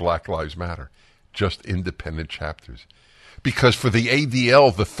want to say Black Lives Matter. Just independent chapters. Because for the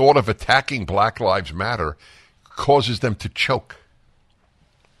ADL, the thought of attacking Black Lives Matter causes them to choke.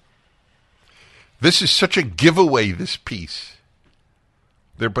 This is such a giveaway, this piece.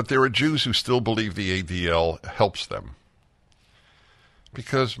 But there are Jews who still believe the ADL helps them.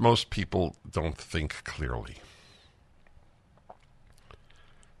 Because most people don't think clearly.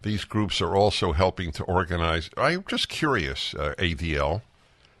 These groups are also helping to organize, I'm just curious, ADL,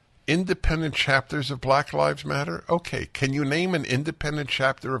 independent chapters of Black Lives Matter? Okay, can you name an independent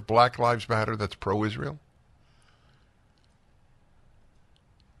chapter of Black Lives Matter that's pro-Israel?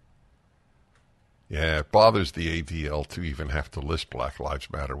 Yeah, it bothers the ADL to even have to list Black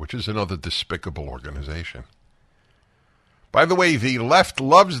Lives Matter, which is another despicable organization. By the way, the left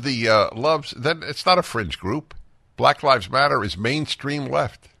loves that. It's not a fringe group. Black Lives Matter is mainstream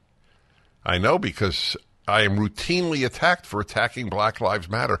left. I know, because I am routinely attacked for attacking Black Lives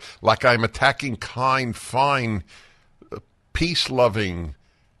Matter, like I'm attacking kind, fine, peace-loving,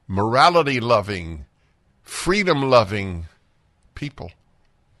 morality-loving, freedom-loving people.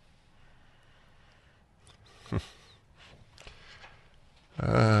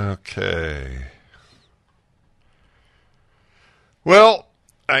 Okay. Well,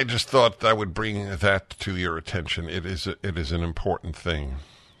 I just thought I would bring that to your attention. It is an important thing.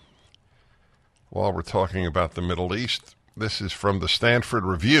 While we're talking about the Middle East, this is from the Stanford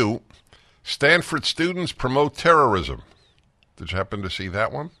Review. Stanford students promote terrorism. Did you happen to see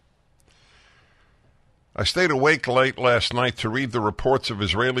that one? I stayed awake late last night to read the reports of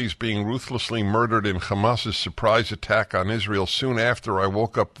Israelis being ruthlessly murdered in Hamas's surprise attack on Israel soon after I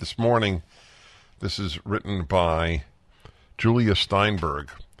woke up this morning. This is written by Julia Steinberg,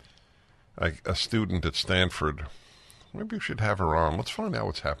 a student at Stanford. Maybe we should have her on. Let's find out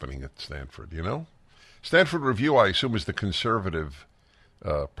what's happening at Stanford, you know? Stanford Review, I assume, is the conservative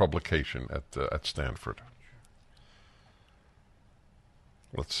publication at Stanford.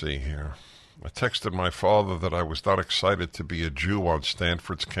 Let's see here. I texted my father that I was not excited to be a Jew on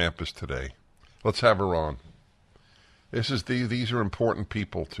Stanford's campus today. Let's have her on. These are important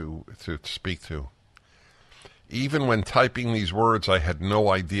people to speak to. Even when typing these words, I had no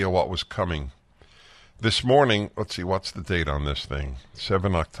idea what was coming. This morning, let's see, what's the date on this thing?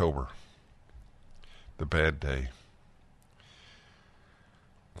 7 October. The bad day.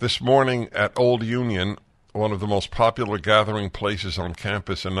 This morning at Old Union, one of the most popular gathering places on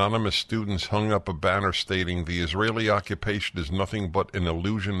campus, anonymous students hung up a banner stating, "The Israeli occupation is nothing but an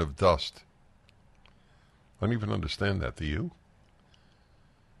illusion of dust." I don't even understand that, do you?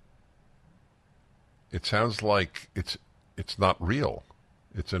 It sounds like it's not real.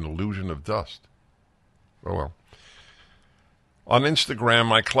 It's an illusion of dust. Oh well. On Instagram,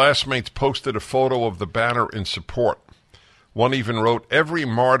 my classmates posted a photo of the banner in support. One even wrote, "Every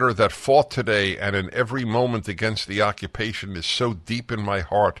martyr that fought today and in every moment against the occupation is so deep in my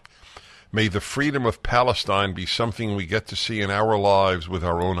heart. May the freedom of Palestine be something we get to see in our lives with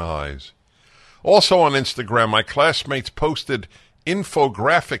our own eyes." Also on Instagram, my classmates posted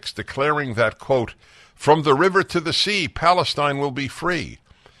infographics declaring that, quote, "From the river to the sea, Palestine will be free."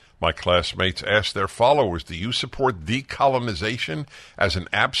 My classmates asked their followers, "Do you support decolonization as an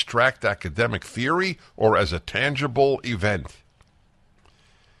abstract academic theory or as a tangible event?"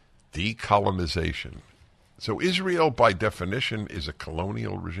 Decolonization. So Israel, by definition, is a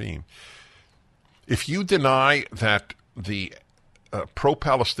colonial regime. If you deny that the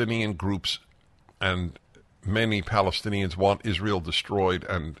pro-Palestinian groups and many Palestinians want Israel destroyed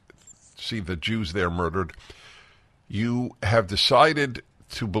and see the Jews there murdered, you have decided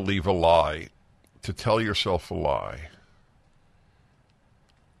to believe a lie, to tell yourself a lie.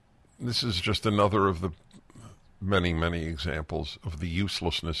 This is just another of the many, many examples of the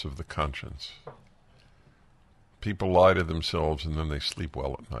uselessness of the conscience. People lie to themselves and then they sleep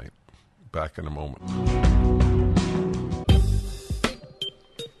well at night. Back in a moment.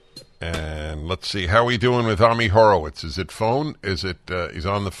 And let's see, how are we doing with Ami Horowitz? Is it phone? He's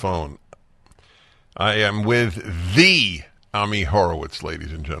on the phone. I am with the Ami Horowitz,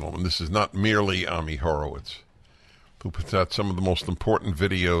 ladies and gentlemen. This is not merely Ami Horowitz, who puts out some of the most important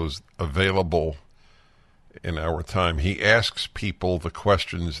videos available in our time. He asks people the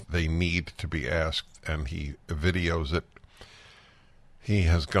questions they need to be asked, and he videos it. He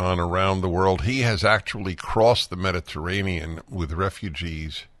has gone around the world. He has actually crossed the Mediterranean with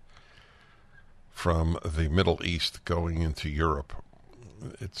refugees from the Middle East going into Europe.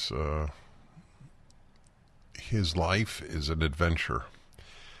 It's his life is an adventure.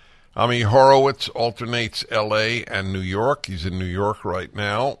 Ami Horowitz alternates L.A. and New York. He's in New York right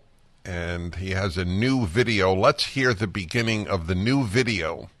now, and he has a new video. Let's hear the beginning of the new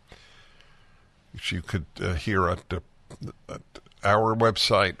video, which you could hear at our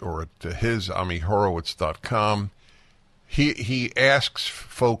website or at AmiHorowitz.com. He asks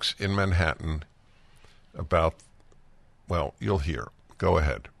folks in Manhattan about, well, you'll hear. Go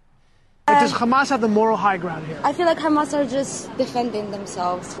ahead. Does Hamas have the moral high ground here? I feel like Hamas are just defending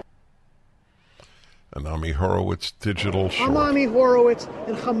themselves. An Ami Horowitz digital short. I'm Ami Horowitz,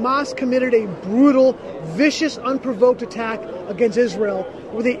 and Hamas committed a brutal, vicious, unprovoked attack against Israel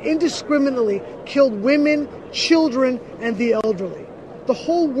where they indiscriminately killed women, children, and the elderly. The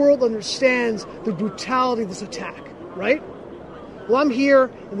whole world understands the brutality of this attack, right? Well, I'm here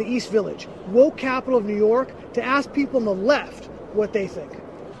in the East Village, woke capital of New York, to ask people on the left what they think.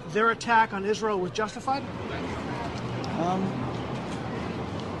 Their attack on Israel was justified?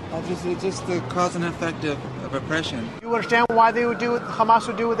 It's just the cause and effect of oppression. You understand why they would do it? Hamas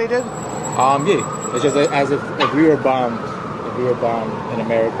would do what they did? Yeah. It's just as if we were bombed, in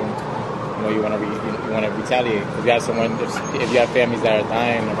America, you want to retaliate. If you have someone, if you have families that are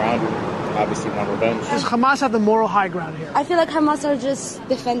dying around you, obviously you want revenge. Does Hamas have the moral high ground here? I feel like Hamas are just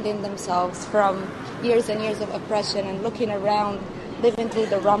defending themselves from years and years of oppression and looking around, living through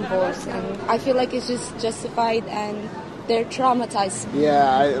the rumbles, and I feel like it's just justified and they're traumatized.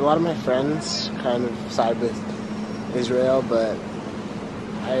 Yeah, a lot of my friends kind of side with Israel, but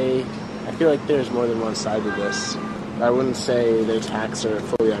I feel like there's more than one side to this. I wouldn't say the attacks are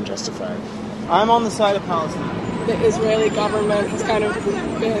fully unjustified. I'm on the side of Palestine. The Israeli government has kind of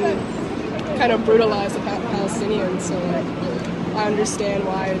been brutalized about Palestinians, so I understand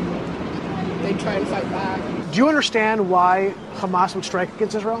why they try and fight back. Do you understand why Hamas would strike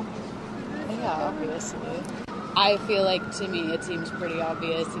against Israel? Yeah, obviously. I feel like, to me, it seems pretty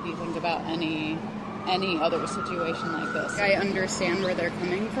obvious if you think about any other situation like this. I understand where they're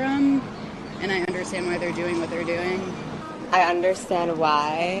coming from, and I understand why they're doing what they're doing. I understand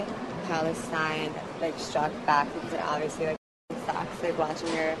why Palestine struck back, because it obviously sucks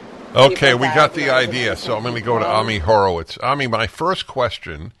watching your. Okay, we got the idea. So I'm going to go to Ami Horowitz. Ami, my first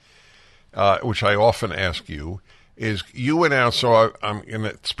question, which I often ask you, is you announced, so I'm going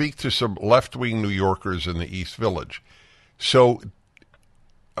to speak to some left-wing New Yorkers in the East Village. So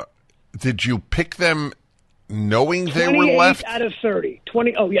did you pick them knowing they were left? 28 out of 30.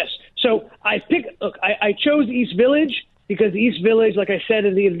 Yes. So I chose the East Village because the East Village, like I said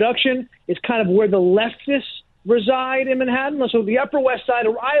in the introduction, is kind of where the leftists reside in Manhattan. So the Upper West Side,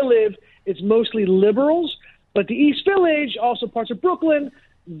 where I live, it's mostly liberals. But the East Village, also parts of Brooklyn,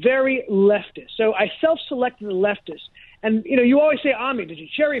 very leftist. So I self-selected the leftist. And, you always say, Ami, did you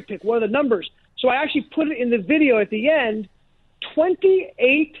cherry pick? What are the numbers? So I actually put it in the video at the end.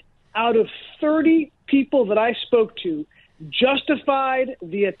 28 out of 30 people that I spoke to justified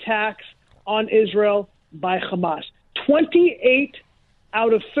the attacks on Israel by Hamas. 28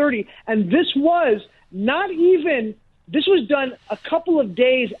 out of 30. And this was done a couple of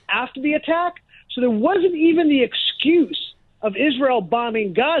days after the attack. So there wasn't even the excuse of Israel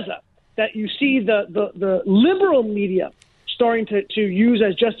bombing Gaza that you see the liberal media starting to use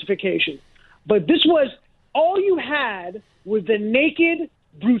as justification. But this was all you had was the naked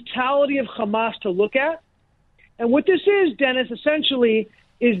brutality of Hamas to look at. And what this is, Dennis, essentially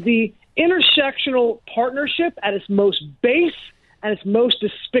is the intersectional partnership at its most base and its most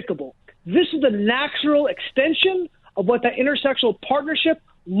despicable. This is the natural extension of what that intersectional partnership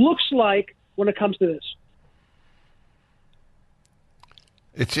looks like when it comes to this.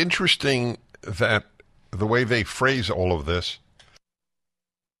 It's interesting that the way they phrase all of this,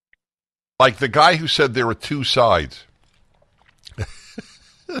 like the guy who said there are two sides.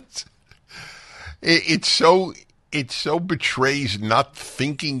 It so betrays not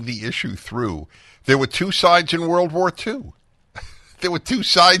thinking the issue through. There were two sides in World War II. There were two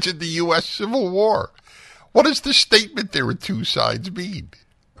sides in the U.S. Civil War. What does the statement "there were two sides" mean?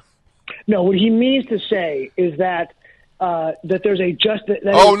 No, what he means to say is that there's a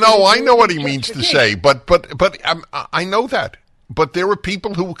I know what he means to say, but I know that. But there were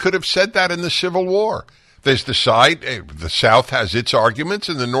people who could have said that in the Civil War. There's the side, the South has its arguments,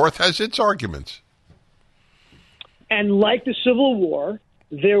 and the North has its arguments. And like the Civil War,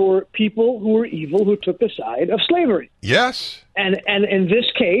 there were people who were evil who took the side of slavery. Yes. And in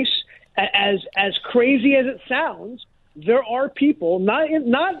this case, as crazy as it sounds, there are people,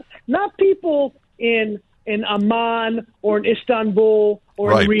 not people in Amman or in Istanbul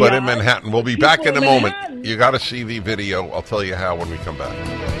or in Riyadh. But in Manhattan. We'll be back in a moment. You got to see the video. I'll tell you how when we come back.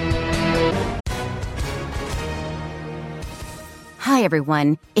 Hi,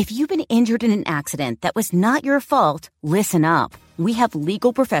 everyone. If you've been injured in an accident that was not your fault, listen up. We have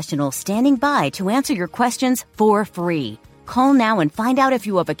legal professionals standing by to answer your questions for free. Call now and find out if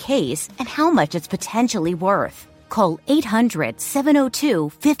you have a case and how much it's potentially worth. Call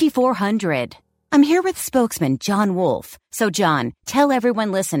 800-702-5400. I'm here with spokesman John Wolf. So, John, tell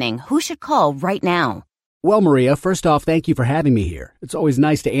everyone listening who should call right now. Well, Maria, first off, thank you for having me here. It's always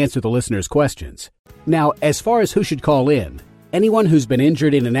nice to answer the listeners' questions. Now, as far as who should call in, anyone who's been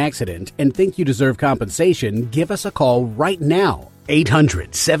injured in an accident and think you deserve compensation, give us a call right now.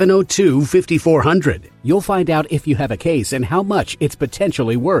 800-702-5400. You'll find out if you have a case and how much it's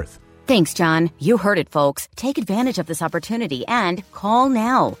potentially worth. Thanks, John. You heard it, folks. Take advantage of this opportunity and call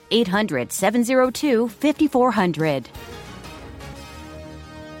now. 800-702-5400.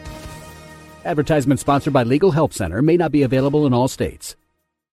 Advertisement sponsored by Legal Help Center. May not be available in all states.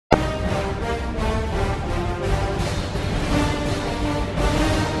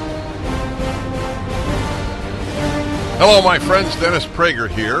 Hello, my friends. Dennis Prager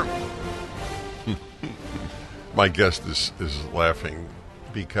here. My guest is laughing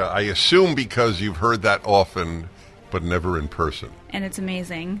because you've heard that often, but never in person. And it's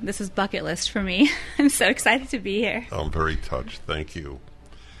amazing. This is bucket list for me. I'm so excited to be here. I'm very touched. Thank you.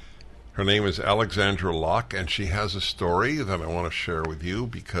 Her name is Alexandra Locke, and she has a story that I want to share with you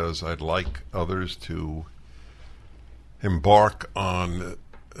because I'd like others to embark on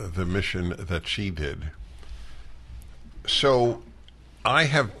the mission that she did. So I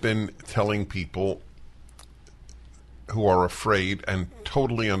have been telling people who are afraid, and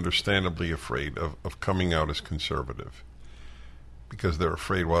totally understandably afraid, of coming out as conservative because they're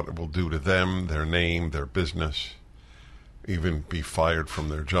afraid what it will do to them, their name, their business, even be fired from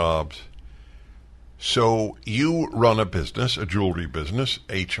their jobs. So you run a business, a jewelry business,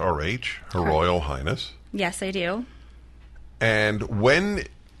 HRH, Her Royal Highness. Yes, I do. And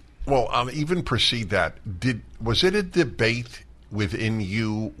I'll even precede that. Was it a debate within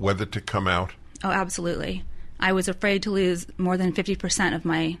you whether to come out? Oh, absolutely. I was afraid to lose more than 50% of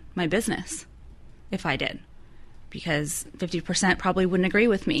my business if I did, because 50% probably wouldn't agree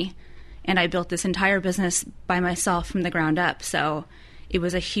with me. And I built this entire business by myself from the ground up, so it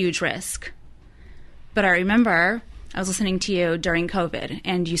was a huge risk. But I remember I was listening to you during COVID,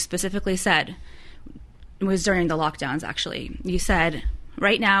 and you specifically said, it was during the lockdowns actually, you said,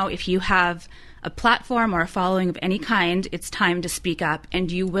 right now, if you have a platform or a following of any kind, it's time to speak up,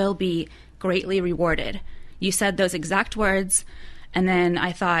 and you will be greatly rewarded. You said those exact words, and then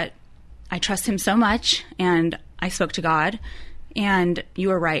I thought, I trust him so much, and I spoke to God, and you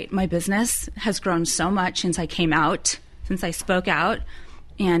were right. My business has grown so much since I came out, since I spoke out,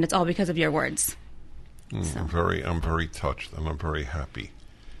 and it's all because of your words. I'm very touched, and I'm very happy.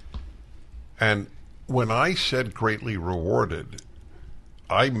 And when I said greatly rewarded,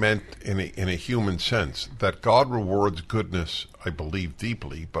 I meant in a human sense that God rewards goodness, I believe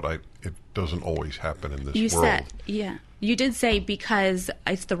deeply, but it doesn't always happen in this world. You did say because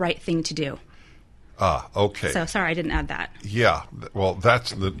it's the right thing to do. Ah, okay. So sorry, I didn't add that. Yeah, well,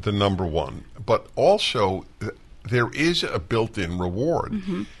 that's the number one. But also, there is a built-in reward.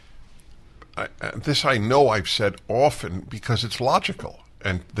 Mm-hmm. This I know I've said often because it's logical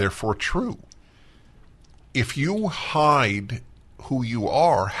and therefore true. If you hide who you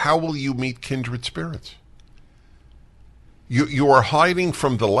are, how will you meet kindred spirits? You are hiding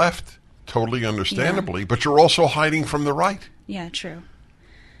from the left, totally understandably, but you're also hiding from the right. Yeah, true.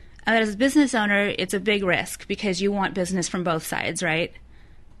 As a business owner, it's a big risk because you want business from both sides, right?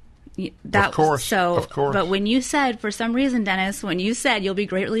 Of course. But when you said, for some reason, Dennis, when you said you'll be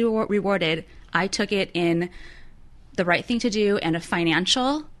greatly rewarded, I took it in the right thing to do and a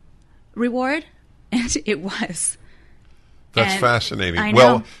financial reward, and it was. That's fascinating.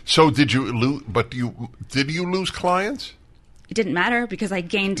 Well, so did you lose? But did you lose clients? It didn't matter because I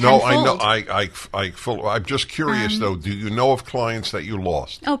gained tenfold. No, I know. I'm just curious though. Do you know of clients that you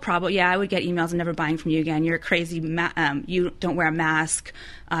lost? Oh, probably. Yeah, I would get emails. I'm never buying from you again. You're crazy. You don't wear a mask.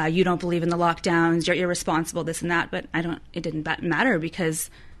 You don't believe in the lockdowns. You're irresponsible. This and that. But it didn't matter because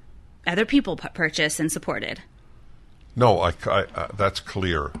other people purchased and supported. No, that's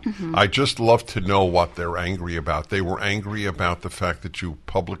clear. Mm-hmm. I just love to know what they're angry about. They were angry about the fact that you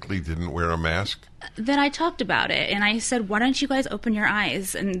publicly didn't wear a mask? Then I talked about it, and I said, why don't you guys open your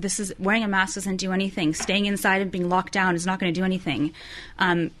eyes? And wearing a mask doesn't do anything. Staying inside and being locked down is not going to do anything.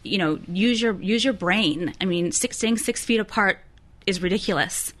 Use your brain. I mean, staying 6 feet apart is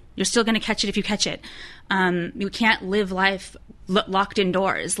ridiculous. You're still going to catch it if you catch it. You can't live life locked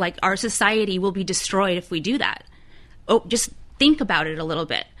indoors. Like, our society will be destroyed if we do that. Oh, just think about it a little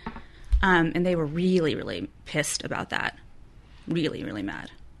bit. And they were really, really pissed about that. Really, really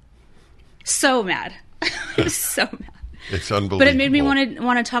mad. So mad. So mad. It's unbelievable. But it made me want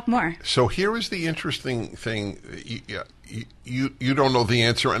to talk more. So here is the interesting thing. You don't know the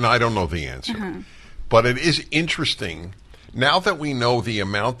answer, and I don't know the answer. Uh-huh. But it is interesting. Now that we know the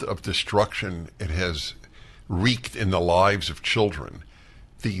amount of destruction it has wreaked in the lives of children,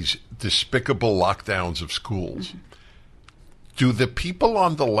 these despicable lockdowns of schools, mm-hmm. Do the people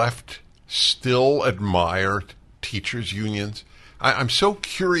on the left still admire teachers' unions? I'm so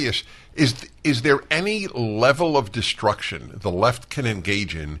curious. Is there any level of destruction the left can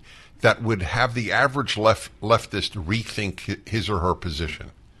engage in that would have the average leftist rethink his or her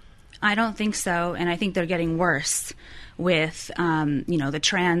position? I don't think so, and I think they're getting worse with, the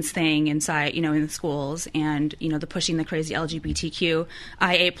trans thing inside, in the schools, and, the pushing the crazy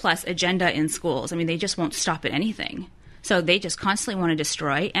LGBTQIA plus agenda in schools. I mean, they just won't stop at anything. So they just constantly want to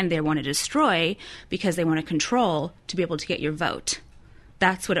destroy, and they want to destroy because they want to control to be able to get your vote.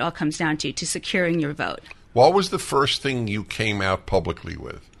 That's what it all comes down to securing your vote. What was the first thing you came out publicly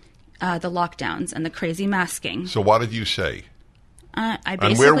with? The lockdowns and the crazy masking. So what did you say?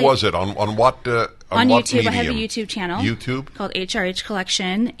 And where was it? On what? On what YouTube. medium? I have a YouTube channel. YouTube? Called HRH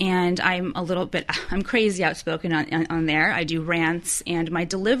Collection, and I'm crazy outspoken on there. I do rants, and my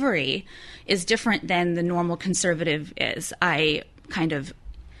delivery is different than the normal conservative is. I kind of,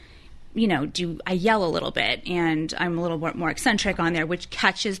 I yell a little bit, and I'm a little more eccentric on there, which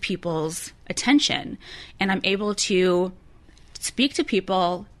catches people's attention, and I'm able to speak to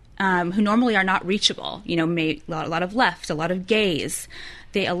people who normally are not reachable. A lot of left, a lot of gays.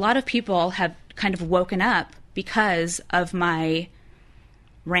 A lot of people have kind of woken up because of my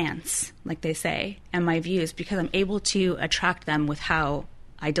rants, like they say, and my views, because I'm able to attract them with how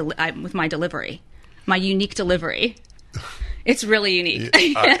with my delivery, my unique delivery. It's really unique.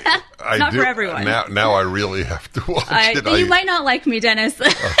 Not for everyone. Now I really have to watch it. You might not like me, Dennis,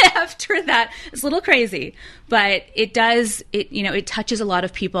 after that. It's a little crazy, but it does. It touches a lot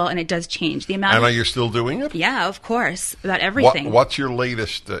of people, and it does change the amount. And are you still doing it? Yeah, of course, about everything. What's your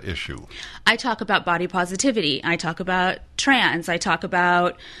latest issue? I talk about body positivity. I talk about trans. I talk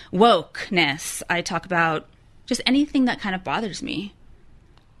about wokeness. I talk about just anything that kind of bothers me.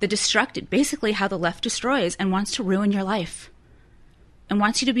 Basically how the left destroys and wants to ruin your life and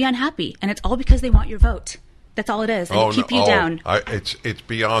wants you to be unhappy. And it's all because they want your vote. That's all it is. And keep you down. It's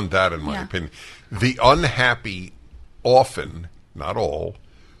beyond that, in my opinion. The unhappy often, not all,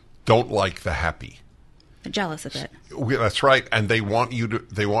 don't like the happy. They're jealous of it. That's right. And they want you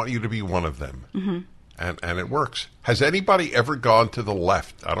to be one of them. Mm-hmm. And it works. Has anybody ever gone to the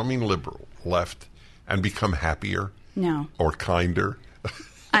left, I don't mean liberal, left, and become happier? No. Or kinder?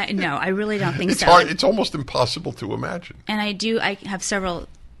 No, I really don't think so. Hard. It's almost impossible to imagine. And I have several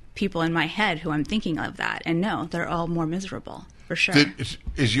people in my head who I'm thinking of that. And no, they're all more miserable, for sure.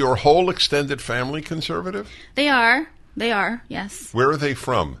 Is your whole extended family conservative? They are, yes. Where are they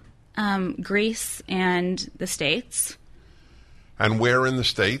from? Greece and the States. And where in the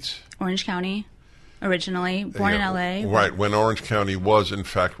States? Orange County, originally. Born in L.A. Right, when Orange County was, in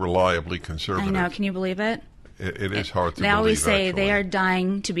fact, reliably conservative. I know. Can you believe it? It is hard to believe. They always say actually. they are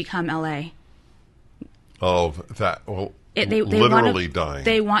dying to become L.A. Oh, that, well, they literally dying.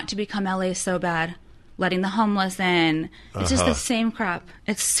 They want to become L.A. so bad, letting the homeless in. It's just the same crap.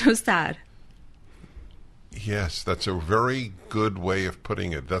 It's so sad. Yes, that's a very good way of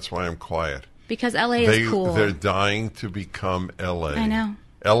putting it. That's why I'm quiet. Because L.A. is cool. They're dying to become L.A. I know.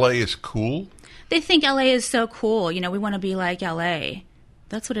 L.A. is cool? They think L.A. is so cool. We want to be like L.A.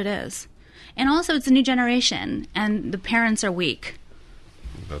 That's what it is. And also, it's a new generation, and the parents are weak.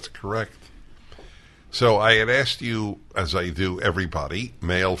 That's correct. So I had asked you, as I do everybody,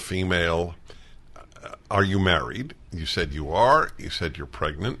 male, female, are you married? You said you are. You said you're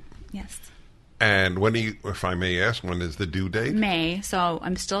pregnant. Yes. And when if I may ask, when is the due date? May. So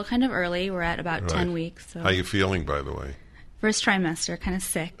I'm still kind of early. We're at about 10 weeks. So. How are you feeling, by the way? First trimester, kind of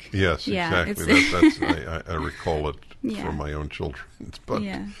sick. Yes, yeah, exactly. I recall it from my own children. But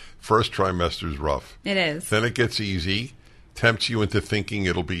first trimester is rough. It is. Then it gets easy, tempts you into thinking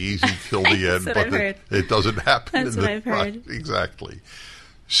it'll be easy till the end, but it doesn't happen. That's what I've heard. Exactly.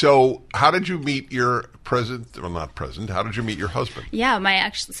 So how did you meet your how did you meet your husband?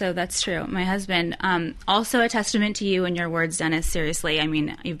 Yeah, so that's true. My husband, also a testament to you and your words, Dennis, seriously. I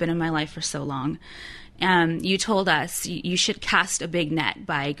mean, you've been in my life for so long. You told us you should cast a big net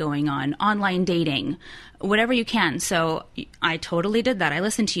by going on online dating, whatever you can. So I totally did that. I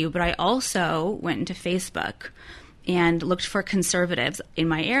listened to you, but I also went into Facebook and looked for conservatives in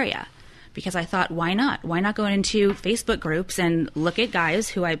my area because I thought, why not? Why not go into Facebook groups and look at guys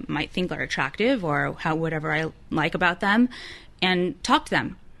who I might think are attractive or whatever I like about them and talk to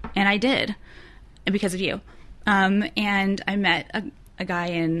them? And I did because of you. And I met a guy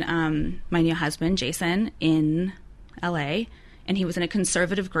in my new husband, Jason, in L.A., and he was in a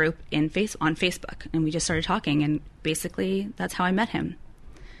conservative group on Facebook, and we just started talking, and basically that's how I met him.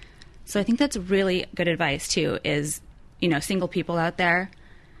 So I think that's really good advice, too, is, single people out there,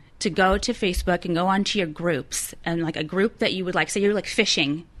 to go to Facebook and go onto your groups, and like a group that you would like, say you're like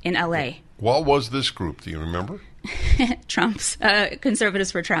fishing in L.A. What was this group? Do you remember? Trump's,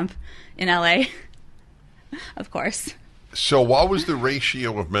 Conservatives for Trump in L.A., of course. So what was the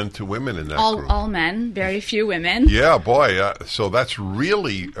ratio of men to women in that group? All men, very few women. Yeah, boy. So that's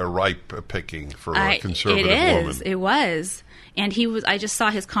really a ripe picking for a conservative woman. It was. And I just saw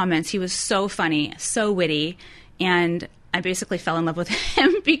his comments. He was so funny, so witty. And I basically fell in love with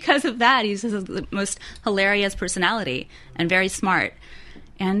him because of that. He's the most hilarious personality and very smart.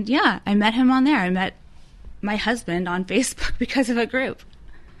 And yeah, I met him on there. I met my husband on Facebook because of a group.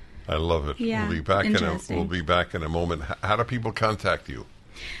 I love it. Yeah, we'll be back in a moment. How do people contact you?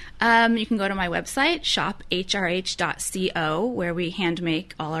 You can go to my website, shophrh.co, where we hand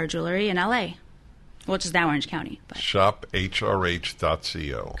make all our jewelry in LA, which is now Orange County. But.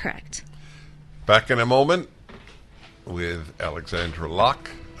 Shophrh.co. Correct. Back in a moment with Alexandra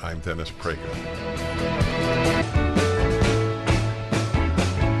Locke. I'm Dennis Prager.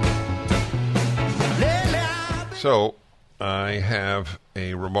 So, I have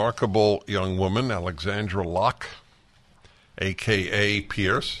a remarkable young woman, Alexandra Locke, a.k.a.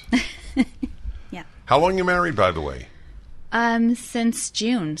 Pierce. Yeah. How long you married, by the way? Since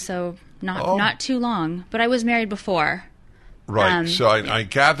June, so not too long. But I was married before. Right. So I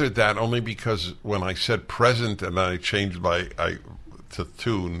gathered that only because when I said present and I changed to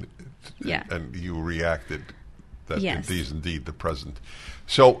tune, and you reacted that it is indeed the present.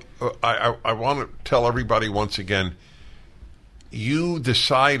 So I want to tell everybody once again, you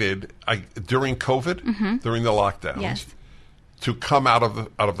decided during COVID, during the lockdowns, to come out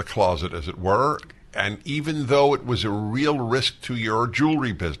of the closet, as it were, and even though it was a real risk to your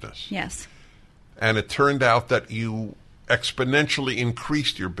jewelry business. Yes. And it turned out that you exponentially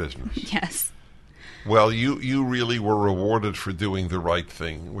increased your business. Yes. Well, you really were rewarded for doing the right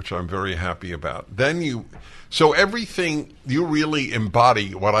thing, which I'm very happy about. So everything, you really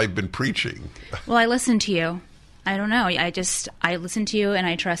embody what I've been preaching. Well, I listen to you. I don't know. I listen to you and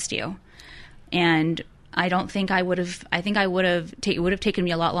I trust you. And I don't think I would have, it would have taken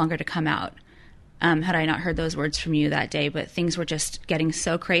me a lot longer to come out had I not heard those words from you that day. But things were just getting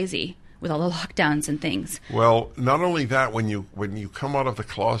so crazy with all the lockdowns and things. Well, not only that, when you come out of the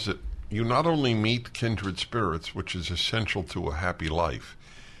closet, you not only meet kindred spirits, which is essential to a happy life,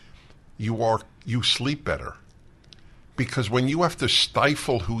 you sleep better. Because when you have to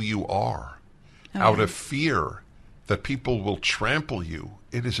stifle who you are out of fear that people will trample you,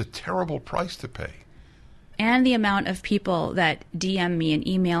 it is a terrible price to pay. And the amount of people that DM me and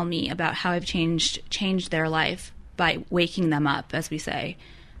email me about how I've changed their life by waking them up, as we say,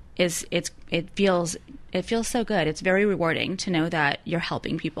 it feels so good. It's very rewarding to know that you're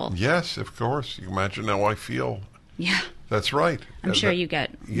helping people. Yes, of course. You imagine how I feel. Yeah. That's right. I'm sure you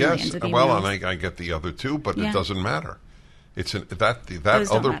get millions of emails. Well, and I get the other two, but it doesn't matter. It's that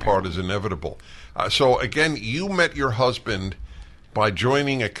other part is inevitable. So again, you met your husband by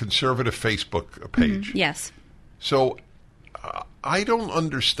joining a conservative Facebook page. Mm-hmm. Yes. So I don't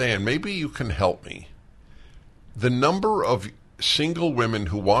understand. Maybe you can help me. The number of single women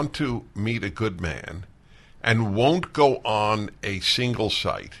who want to meet a good man and won't go on a single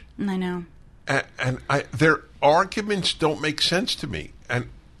site. I know. And their arguments don't make sense to me. And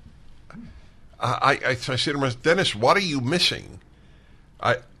I said to myself, Dennis, what are you missing?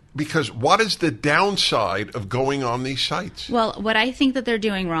 Because what is the downside of going on these sites? Well, what I think that they're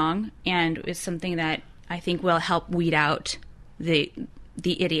doing wrong, and is something that I think will help weed out the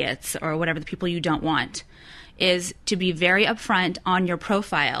idiots or whatever, the people you don't want, is to be very upfront on your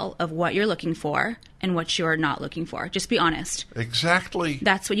profile of what you're looking for and what you're not looking for. Just be honest. Exactly.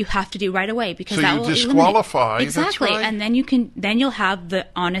 That's what you have to do right away, because so that you will disqualify. Eliminate. Exactly. That's right. And then you'll have the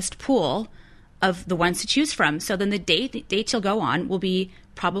honest pool of the ones to choose from. So then the dates you'll go on will be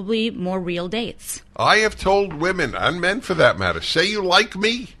probably more real dates. I have told women, and men for that matter, say you like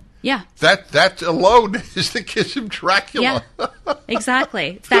me. Yeah. That alone is the kiss of Dracula. Yeah,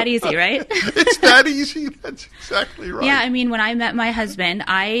 exactly. It's that easy, right? It's that easy. That's exactly right. Yeah, I mean, when I met my husband,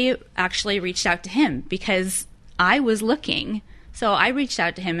 I actually reached out to him because I was looking. So I reached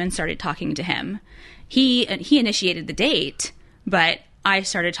out to him and started talking to him. He initiated the date, but I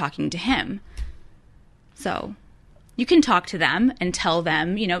started talking to him. So you can talk to them and tell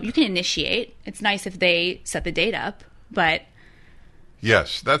them, you can initiate. It's nice if they set the date up, but...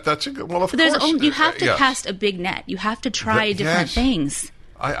 Yes, that's a good... Well, of course. You have to cast a big net. You have to try different things.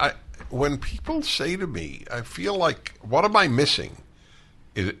 When people say to me, I feel like, what am I missing?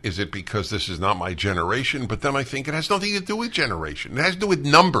 Is it because this is not my generation? But then I think it has nothing to do with generation. It has to do with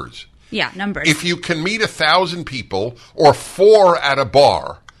numbers. Yeah, numbers. If you can meet 1,000 people or 4 at a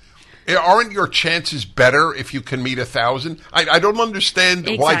bar, aren't your chances better if you can meet 1,000? I don't understand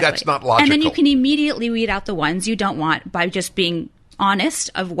why that's not logical. And then you can immediately weed out the ones you don't want by just being honest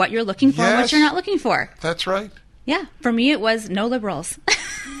of what you're looking for and what you're not looking for. That's right. Yeah, for me it was no liberals.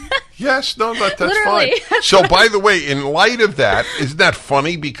 Yes, no, that's Literally. fine. So, by the way, in light of that, isn't that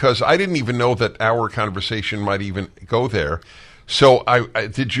funny? Because I didn't even know that our conversation might even go there. So, I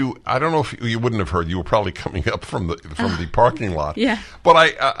don't know if you wouldn't have heard. You were probably coming up from the parking lot. Yeah. But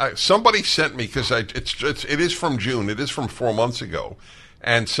I somebody sent me, because it is from June. It is from 4 months ago,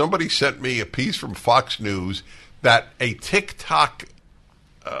 and somebody sent me a piece from Fox News that a TikTok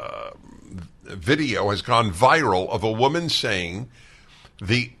video has gone viral of a woman saying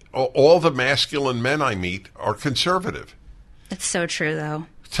all the masculine men I meet are conservative. It's so true, though.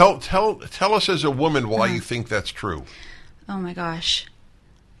 Tell us as a woman why you think that's true. Oh my gosh.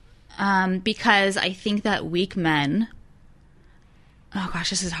 Because I think that weak men. Oh gosh,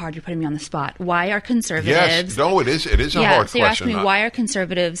 this is hard. You're putting me on the spot. Why are conservatives? Yes, no, it is. It is a hard so you're question. asking me, why are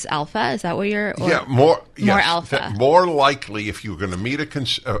conservatives alpha? Is that what you're? More alpha. More likely, if you're going to meet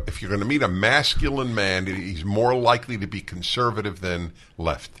a masculine man, he's more likely to be conservative than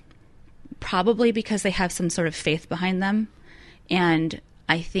left. Probably because they have some sort of faith behind them, and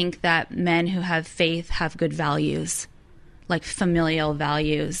I think that men who have faith have good values, like familial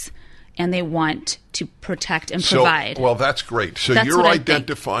values. And they want to protect and provide. Well, that's great. So that's you're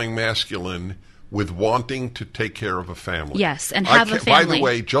identifying masculine with wanting to take care of a family. Yes, and have a family. By the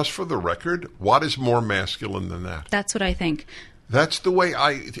way, just for the record, what is more masculine than that? That's what I think. That's the way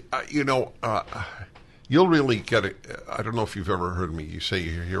you'll really get it. I don't know if you've ever heard me. You say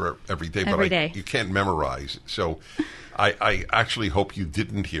you're here every day, but you can't memorize. So I actually hope you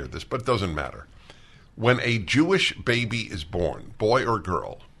didn't hear this, but it doesn't matter. When a Jewish baby is born, boy or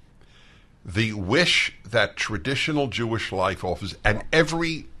girl, the wish that traditional Jewish life offers, and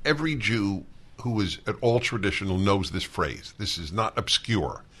every Jew who is at all traditional knows this phrase. This is not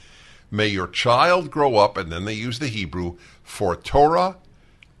obscure. May your child grow up, and then they use the Hebrew, for Torah,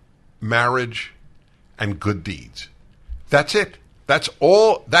 marriage, and good deeds. That's it. That's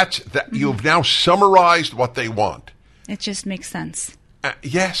all. You've now summarized what they want. It just makes sense.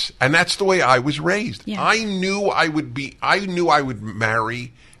 Yes, and that's the way I was raised. Yeah. I knew I would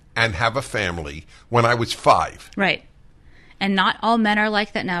marry and have a family when I was 5. Right. And not all men are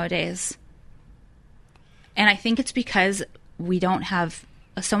like that nowadays. And I think it's because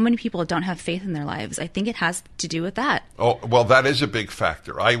so many people don't have faith in their lives. I think it has to do with that. Oh, well, that is a big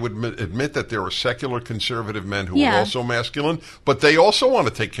factor. I would admit that there are secular conservative men who are also masculine, but they also want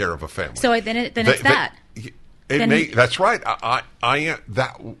to take care of a family. So then it's that. That's right.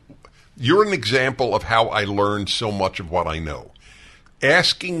 You're an example of how I learned so much of what I know.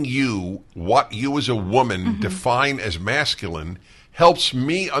 Asking you what you as a woman define as masculine helps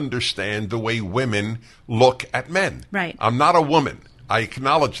me understand the way women look at men. Right. I'm not a woman. I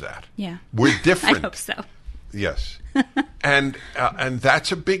acknowledge that. Yeah. We're different. I hope so. Yes. and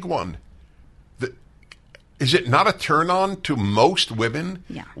that's a big one. Is it not a turn on to most women?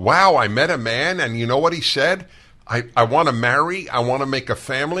 Yeah. Wow, I met a man and you know what he said? I want to marry, I want to make a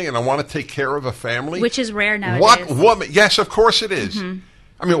family, and I want to take care of a family. Which is rare nowadays. What woman? Yes, of course it is.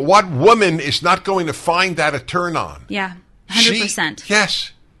 I mean, what woman is not going to find that a turn on? Yeah, 100%.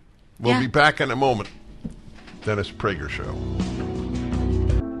 Yes. We'll be back in a moment. Dennis Prager Show.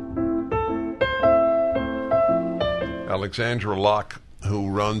 Alexandra Locke, who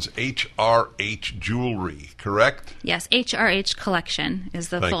runs HRH Jewelry, correct? Yes, HRH Collection is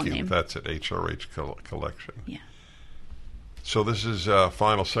the full name. That's it, HRH Collection. Yeah. So this is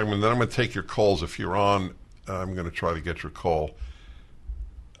final segment. Then I'm going to take your calls. If you're on, I'm going to try to get your call.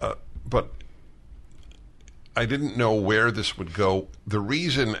 But I didn't know where this would go. The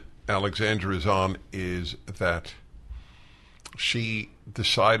reason Alexandra is on is that she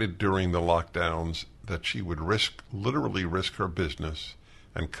decided during the lockdowns that she would literally risk her business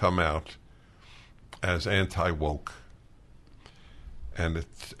and come out as anti-woke. And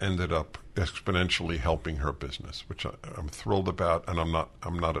it ended up exponentially helping her business, which I'm thrilled about, and I'm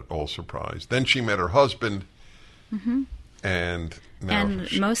not at all surprised. Then she met her husband, and now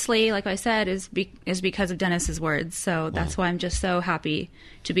mostly, like I said, is because of Dennis's words. So that's why I'm just so happy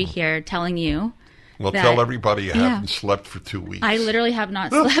to be here telling you. Well, tell everybody you haven't slept for 2 weeks. I literally have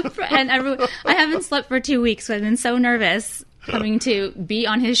not slept, I haven't slept for 2 weeks. So I've been so nervous coming to be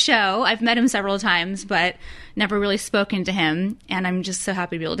on his show. I've met him several times, but never really spoken to him. And I'm just so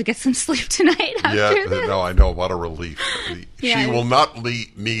happy to be able to get some sleep tonight after this. No, I know. What a relief. She will not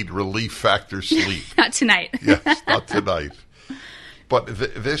need relief factor sleep. Not tonight. Yes, not tonight. But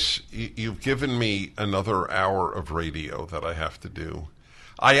you've given me another hour of radio that I have to do.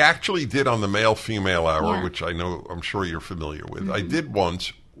 I actually did on the male-female hour, which I'm sure you're familiar with. I did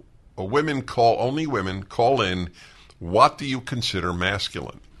once. Only women call in. What do you consider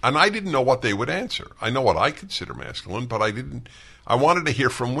masculine? And I didn't know what they would answer. I know what I consider masculine, but I wanted to hear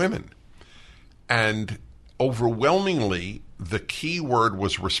from women. And overwhelmingly, the key word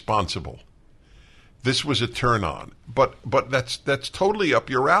was responsible. This was a turn on. But that's totally up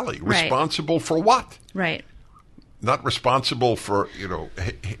your alley. Right. Responsible for what? Right. Not responsible for,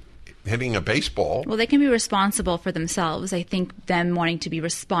 hitting a baseball. Well, they can be responsible for themselves. I think them wanting to be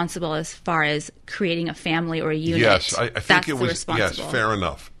responsible as far as creating a family or a unit. Yes, I think it was. Yes, fair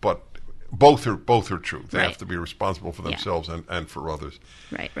enough. But both are true. They have to be responsible for themselves and for others.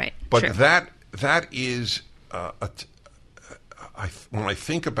 Right. But true. that is, when I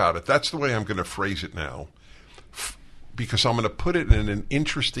think about it, that's the way I'm going to phrase it now, because I'm going to put it in an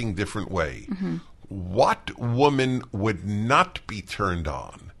interesting, different way. Mm-hmm. What woman would not be turned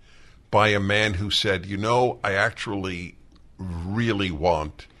on by a man who said, I actually really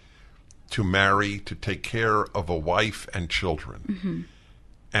want to marry, to take care of a wife and children,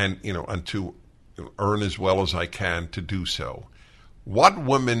 and to earn as well as I can to do so. What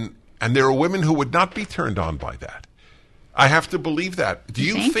woman, and there are women who would not be turned on by that. I have to believe that. Do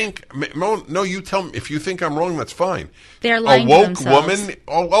you think? No, you tell me. If you think I'm wrong, that's fine. They're lying to themselves.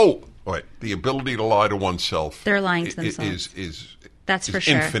 Woman, wait, the ability to lie to oneself. They're lying to themselves. That's for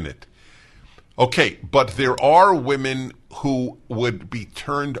sure. Infinite. Okay, but there are women who would be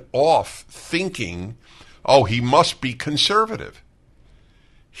turned off thinking, he must be conservative.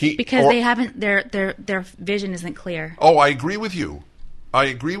 Because they haven't, their vision isn't clear. Oh, I agree with you.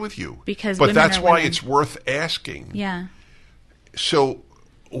 But that's why it's worth asking. Yeah. So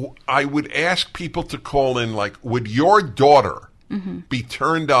I would ask people to call in, would your daughter be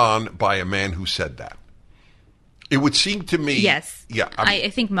turned on by a man who said that? It would seem to me. Yes. Yeah. I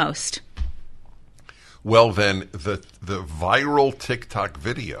think most. Well, then the viral TikTok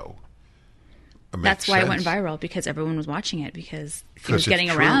video. That's why it went viral, because everyone was watching it, because it was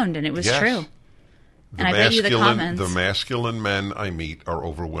getting around and it was true. And I bet you the comments. The masculine men I meet are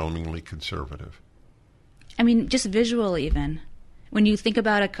overwhelmingly conservative. I mean, just visual even. When you think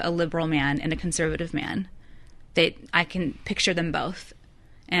about a liberal man and a conservative man, I can picture them both.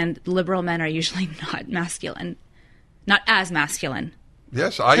 And liberal men are usually not masculine. Not as masculine.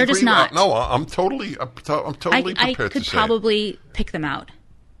 Yes, I They're agree. Just not. No, I'm totally prepared to say I could probably pick them out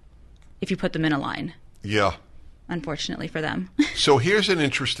if you put them in a line. Yeah. Unfortunately for them. So here's an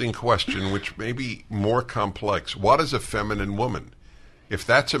interesting question, which may be more complex. What is a feminine woman? If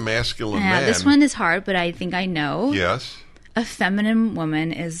that's a masculine man... This one is hard, but I think I know. Yes. A feminine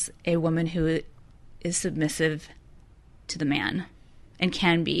woman is a woman who is submissive to the man, and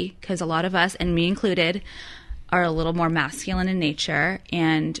can be, because a lot of us, and me included, are a little more masculine in nature,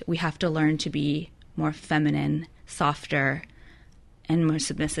 and we have to learn to be more feminine, softer, and more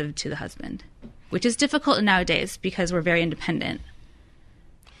submissive to the husband, which is difficult nowadays because we're very independent.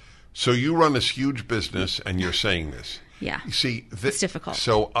 So you run this huge business, and you're saying this. Yeah. You see, it's difficult.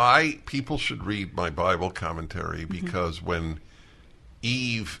 So people should read my Bible commentary, because when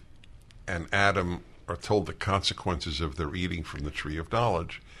Eve and Adam are told the consequences of their eating from the tree of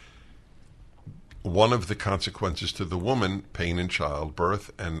knowledge, one of the consequences to the woman, pain in childbirth,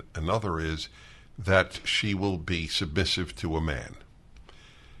 and another is that she will be submissive to a man.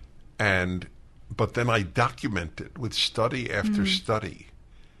 But then I document it with study after study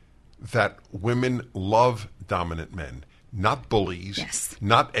that women love dominant men, not bullies,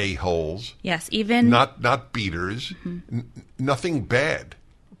 not a-holes, even not beaters, nothing bad.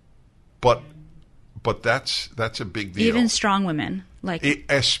 But that's a big deal. Even strong women,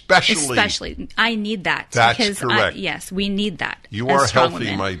 especially, I need that. That's correct. Yes, we need that. You are healthy,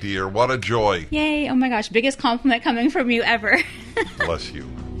 women. My dear. What a joy! Yay! Oh my gosh, biggest compliment coming from you ever. Bless you.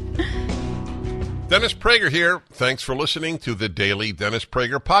 Dennis Prager here. Thanks for listening to the Daily Dennis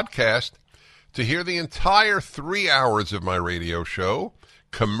Prager Podcast. To hear the entire 3 hours of my radio show,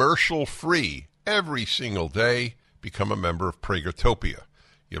 commercial-free, every single day, become a member of Pragertopia.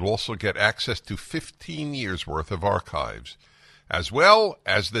 You'll also get access to 15 years' worth of archives, as well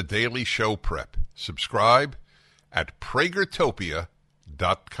as the daily show prep. Subscribe at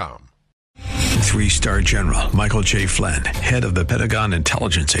Pragertopia.com. 3-star General Michael J. Flynn, head of the Pentagon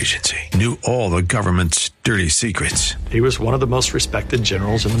Intelligence Agency, knew all the government's dirty secrets. He was one of the most respected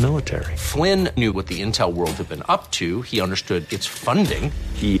generals in the military. Flynn knew what the intel world had been up to. He understood its funding.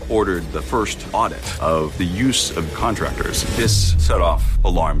 He ordered the first audit of the use of contractors. This set off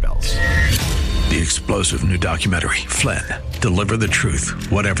alarm bells. The explosive new documentary, Flynn, Deliver the truth,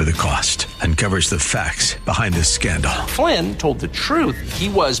 whatever the cost. Uncovers the facts behind this scandal. Flynn told the truth. He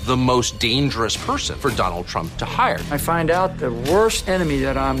was the most dangerous person for Donald Trump to hire. I find out the worst enemy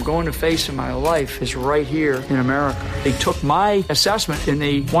that I'm going to face in my life is right here in America. They took my assessment and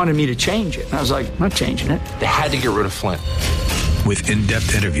they wanted me to change it. And I was like, I'm not changing it. They had to get rid of Flynn. With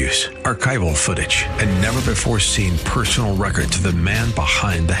in-depth interviews, archival footage, and never-before-seen personal records of the man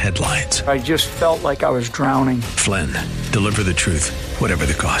behind the headlines. I just felt like I was drowning. Flynn, deliver the truth, whatever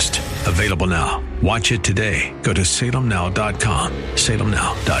the cost. Available now. Watch it today. Go to salemnow.com.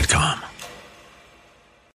 salemnow.com.